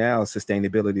 right? Right now,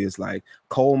 sustainability is like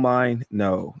coal mine,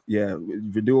 no. Yeah,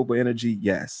 renewable energy,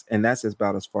 yes. And that's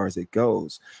about as far as it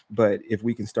goes. But if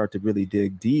we can start to really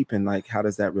dig deep and like, how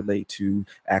does that relate to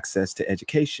access to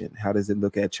education? How does it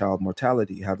look at child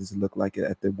mortality? How does it look like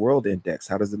at the world index?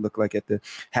 How does it look like at the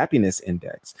happiness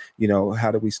index?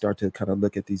 How do we start to kind of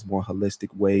look at these more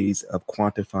holistic ways of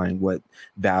quantifying what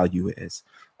value is?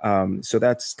 So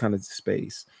that's kind of the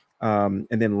space. And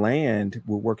then land,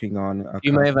 we're working on.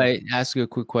 You mind if I ask you a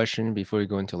quick question before we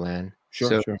go into land?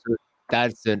 Sure, sure. So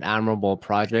that's an admirable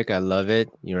project. I love it.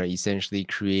 You're essentially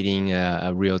creating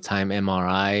a real-time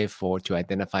MRI to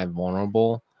identify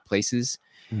vulnerable places.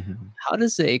 Mm-hmm. How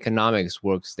does the economics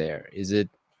works there? Is it,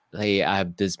 hey, I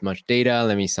have this much data,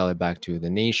 let me sell it back to the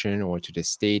nation or to the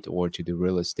state or to the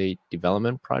real estate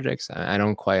development projects? I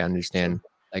don't quite understand,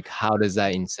 like, how does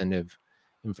that incentive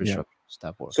infrastructure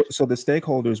stuff work? So the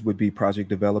stakeholders would be project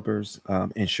developers,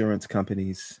 insurance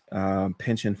companies,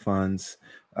 pension funds,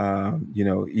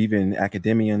 even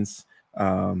academians,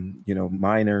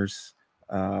 miners.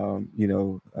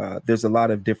 There's a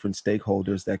lot of different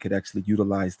stakeholders that could actually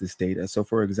utilize this data. So,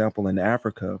 for example, in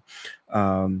Africa,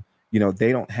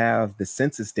 they don't have the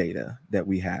census data that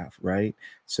we have, right?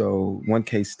 So one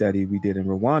case study we did in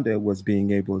Rwanda was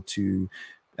being able to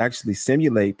actually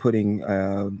simulate putting,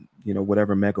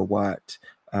 whatever megawatt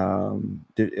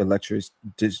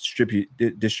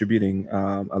distributing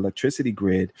electricity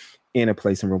grid in a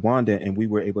place in Rwanda, and we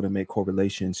were able to make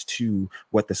correlations to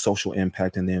what the social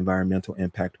impact and the environmental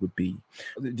impact would be.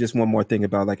 Just one more thing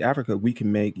about like Africa, we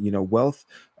can make wealth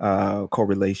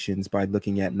correlations by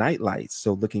looking at night lights.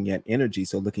 So looking at energy,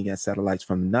 so looking at satellites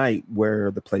from night, where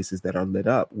are the places that are lit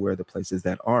up, where the places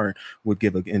that aren't, would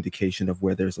give an indication of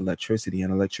where there's electricity.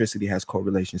 And electricity has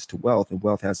correlations to wealth, and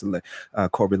wealth has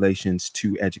correlations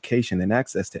to education and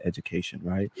access to education,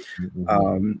 right?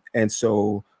 Mm-hmm. And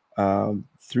so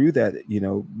through that,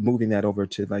 moving that over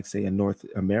to like say a North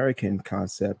American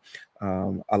concept,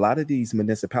 a lot of these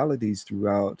municipalities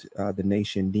throughout the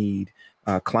nation need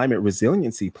climate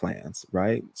resiliency plans,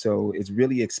 right? So it's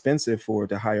really expensive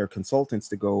to hire consultants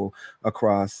to go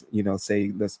across,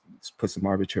 say, let's put some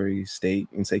arbitrary state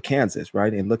and say Kansas,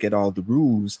 right? And look at all the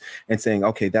rules and saying,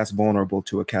 okay, that's vulnerable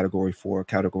to a category 4,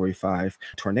 category 5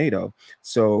 tornado.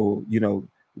 So,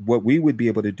 what we would be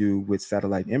able to do with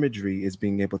satellite imagery is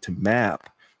being able to map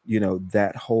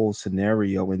that whole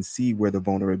scenario and see where the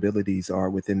vulnerabilities are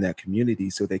within that community,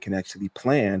 so they can actually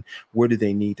plan where do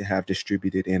they need to have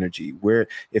distributed energy, where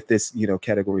if this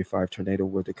category 5 tornado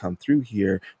were to come through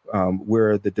here,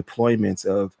 where are the deployments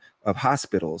of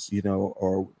hospitals,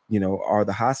 or are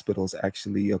the hospitals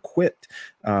actually equipped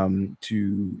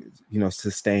to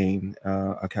sustain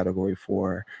a category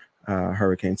 4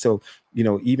 hurricane. So,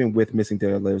 even with missing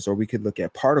data layers, or we could look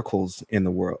at particles in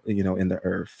the world, in the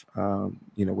earth,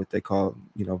 what they call,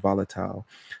 volatile.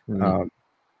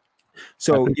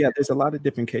 So yeah, there's a lot of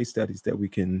different case studies that we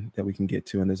can get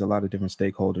to, and there's a lot of different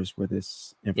stakeholders where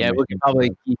this information. Yeah, we could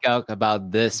probably geek out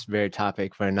about this very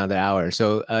topic for another hour.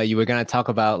 So you were going to talk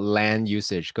about land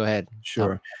usage. Go ahead.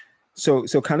 Sure. So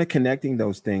kind of connecting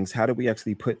those things, how do we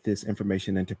actually put this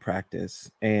information into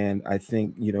practice? And I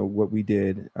think, what we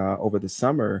did over the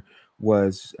summer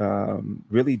was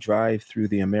really drive through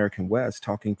the American West,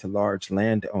 talking to large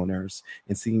landowners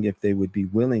and seeing if they would be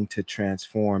willing to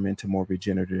transform into more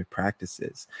regenerative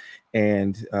practices.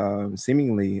 And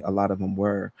seemingly a lot of them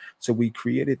were. So we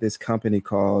created this company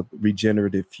called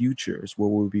Regenerative Futures, where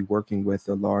we'll be working with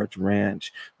a large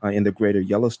ranch in the greater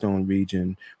Yellowstone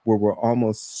region, where we'll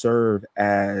almost serve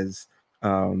as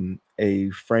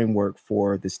a framework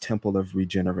for this temple of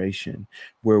regeneration,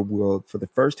 where we'll, for the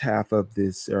first half of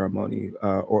this ceremony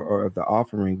or of the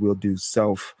offering, we'll do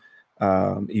self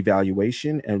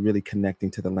evaluation and really connecting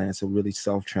to the land. So really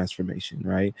self-transformation,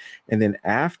 right? And then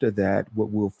after that, what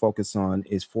we'll focus on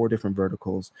is 4 different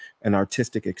verticals: an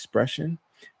artistic expression,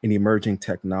 an emerging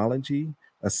technology,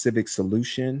 a civic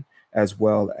solution, as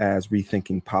well as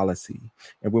rethinking policy.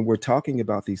 And when we're talking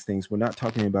about these things, we're not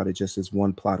talking about it just as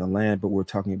one plot of land, but we're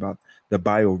talking about the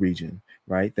bioregion,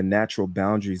 right? The natural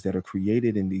boundaries that are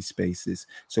created in these spaces.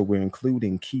 So we're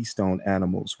including keystone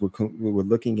animals. We're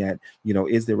looking at,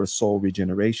 is there a soil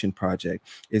regeneration project?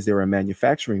 Is there a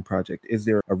manufacturing project? Is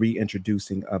there a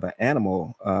reintroducing of an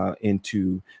animal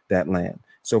into that land?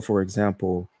 So for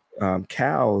example,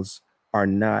 cows are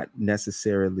not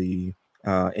necessarily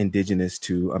indigenous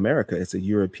to America. It's a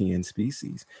European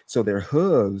species. So their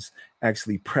hooves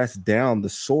actually press down the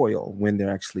soil when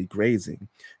they're actually grazing.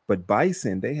 But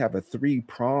bison, they have a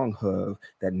 3-prong hoof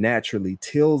that naturally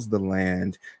tills the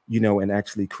land, and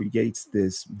actually creates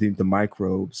the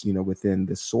microbes, within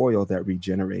the soil that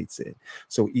regenerates it.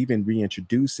 So even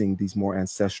reintroducing these more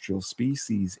ancestral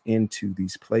species into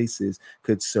these places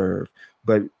could serve.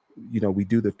 But we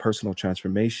do the personal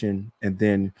transformation, and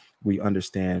then we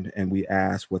understand and we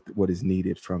ask what is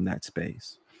needed from that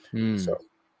space. So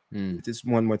just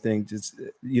one more thing, just,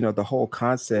 the whole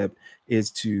concept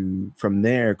is to, from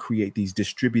there, create these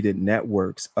distributed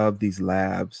networks of these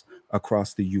labs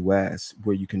across the US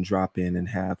where you can drop in and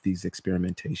have these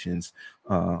experimentations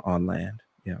on land.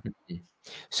 Yeah.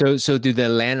 So do the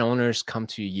landowners come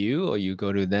to you, or you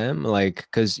go to them? Like,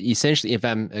 because essentially, if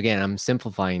I'm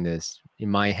simplifying this in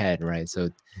my head, right?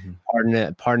 So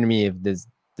pardon me if this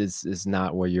is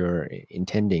not what you're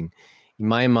intending. In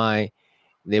my mind,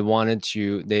 they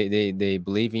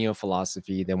believe in your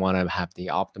philosophy. They want to have the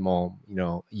optimal,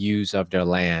 use of their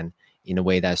land in a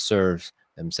way that serves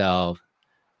themselves,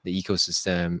 the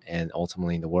ecosystem, and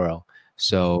ultimately the world.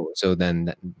 So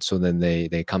then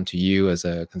they come to you as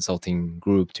a consulting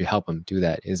group to help them do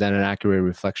that. Is that an accurate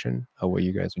reflection of what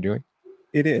you guys are doing?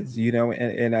 It is,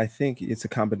 and I think it's a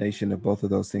combination of both of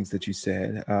those things that you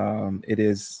said. It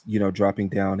is, dropping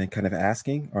down and kind of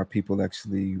asking, are people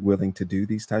actually willing to do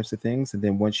these types of things? And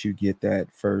then once you get that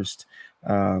first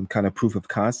kind of proof of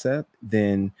concept,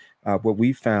 then what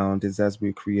we found is, as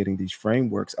we're creating these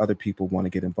frameworks, other people want to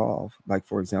get involved. Like,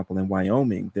 for example, in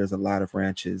Wyoming, there's a lot of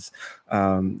ranches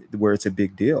where it's a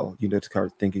big deal, to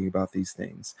start thinking about these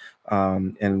things.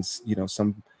 And,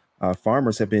 some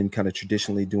farmers have been kind of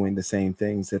traditionally doing the same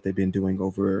things that they've been doing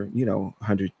over,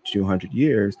 100, 200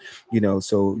 years,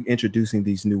 so introducing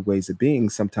these new ways of being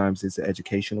sometimes is an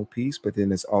educational piece, but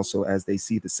then it's also, as they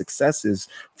see the successes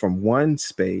from one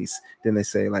space, then they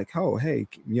say like, oh, hey,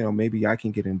 maybe I can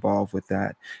get involved with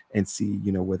that and see,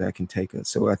 where that can take us.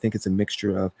 So I think it's a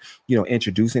mixture of,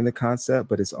 introducing the concept,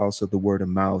 but it's also the word of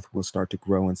mouth will start to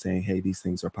grow and saying, hey, these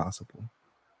things are possible.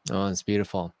 Oh, it's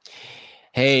beautiful.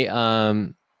 Hey,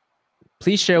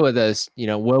 please share with us,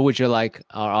 where would you like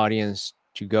our audience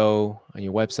to go on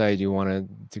your website? Do you want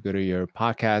to go to your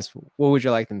podcast? Where would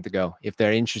you like them to go if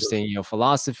they're interested in your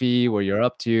philosophy, what you're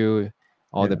up to,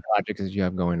 all the Yeah. projects that you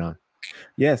have going on?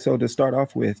 Yeah, so to start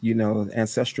off with,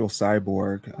 Ancestral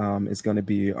Cyborg is going to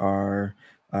be our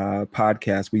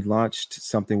podcast. We launched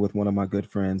something with one of my good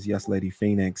friends, Yes Lady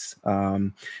Phoenix,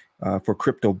 for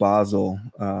Crypto Basel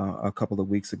a couple of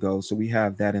weeks ago. So we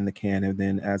have that in the can. And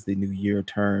then as the new year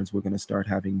turns, we're going to start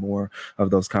having more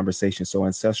of those conversations. So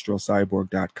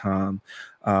ancestralcyborg.com.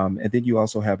 And then you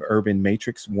also have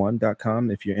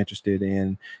urbanmatrix1.com if you're interested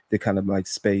in the kind of like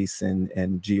space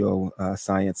and geo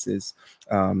sciences.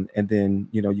 And then,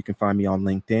 you can find me on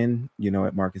LinkedIn,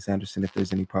 at Marcus Anderson if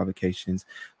there's any provocations.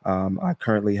 I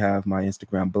currently have my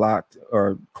Instagram blocked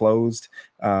or closed,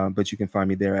 but you can find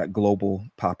me there at Global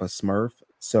Papa Smurf.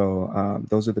 So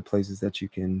those are the places that you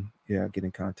can, get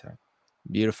in contact.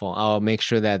 Beautiful. I'll make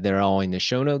sure that they're all in the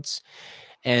show notes.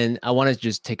 And I want to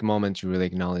just take a moment to really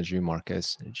acknowledge you,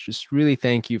 Marcus. Just really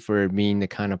thank you for being the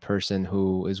kind of person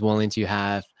who is willing to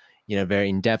have, very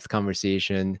in-depth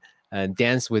conversation,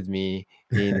 dance with me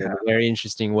in a very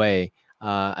interesting way.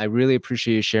 I really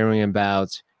appreciate you sharing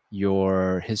about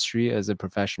your history as a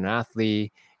professional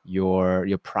athlete,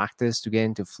 your practice to get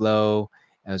into flow,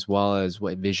 as well as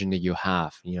what vision that you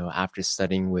have, after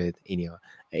studying with,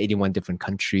 81 different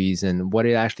countries, and what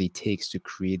it actually takes to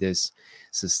create this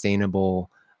sustainable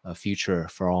future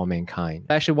for all mankind.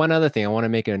 Actually, one other thing I want to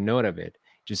make a note of it.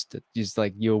 Just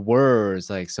like your words,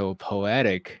 like so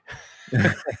poetic.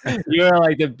 You're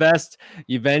like the best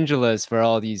evangelist for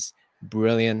all these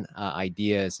brilliant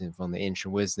ideas, and from the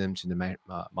ancient wisdom to the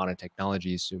modern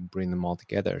technologies, to bring them all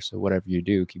together. So whatever you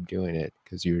do, keep doing it,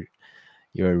 because you're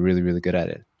really, really good at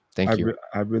it. Thank you.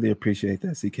 I really appreciate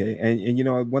that, CK.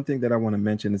 And one thing that I want to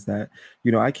mention is that,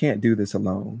 I can't do this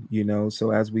alone,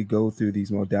 So as we go through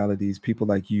these modalities, people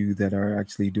like you that are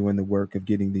actually doing the work of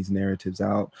getting these narratives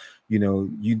out,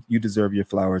 you deserve your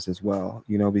flowers as well,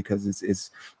 because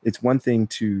it's one thing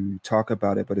to talk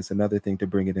about it, but it's another thing to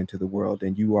bring it into the world.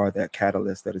 And you are that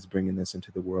catalyst that is bringing this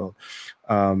into the world.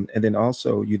 And then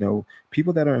also,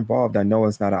 people that are involved, I know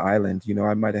it's not an island.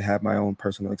 I might have had my own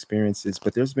personal experiences,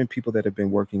 but there's been people that have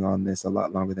been working on this a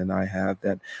lot longer than I have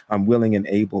that I'm willing and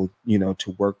able,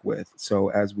 to work with. So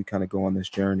as we kind of go on this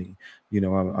journey,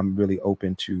 I'm really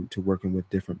open to working with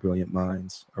different brilliant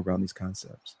minds around these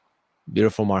concepts.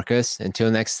 Beautiful, Marcus.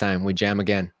 Until next time, we jam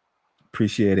again.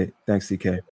 Appreciate it. Thanks, CK.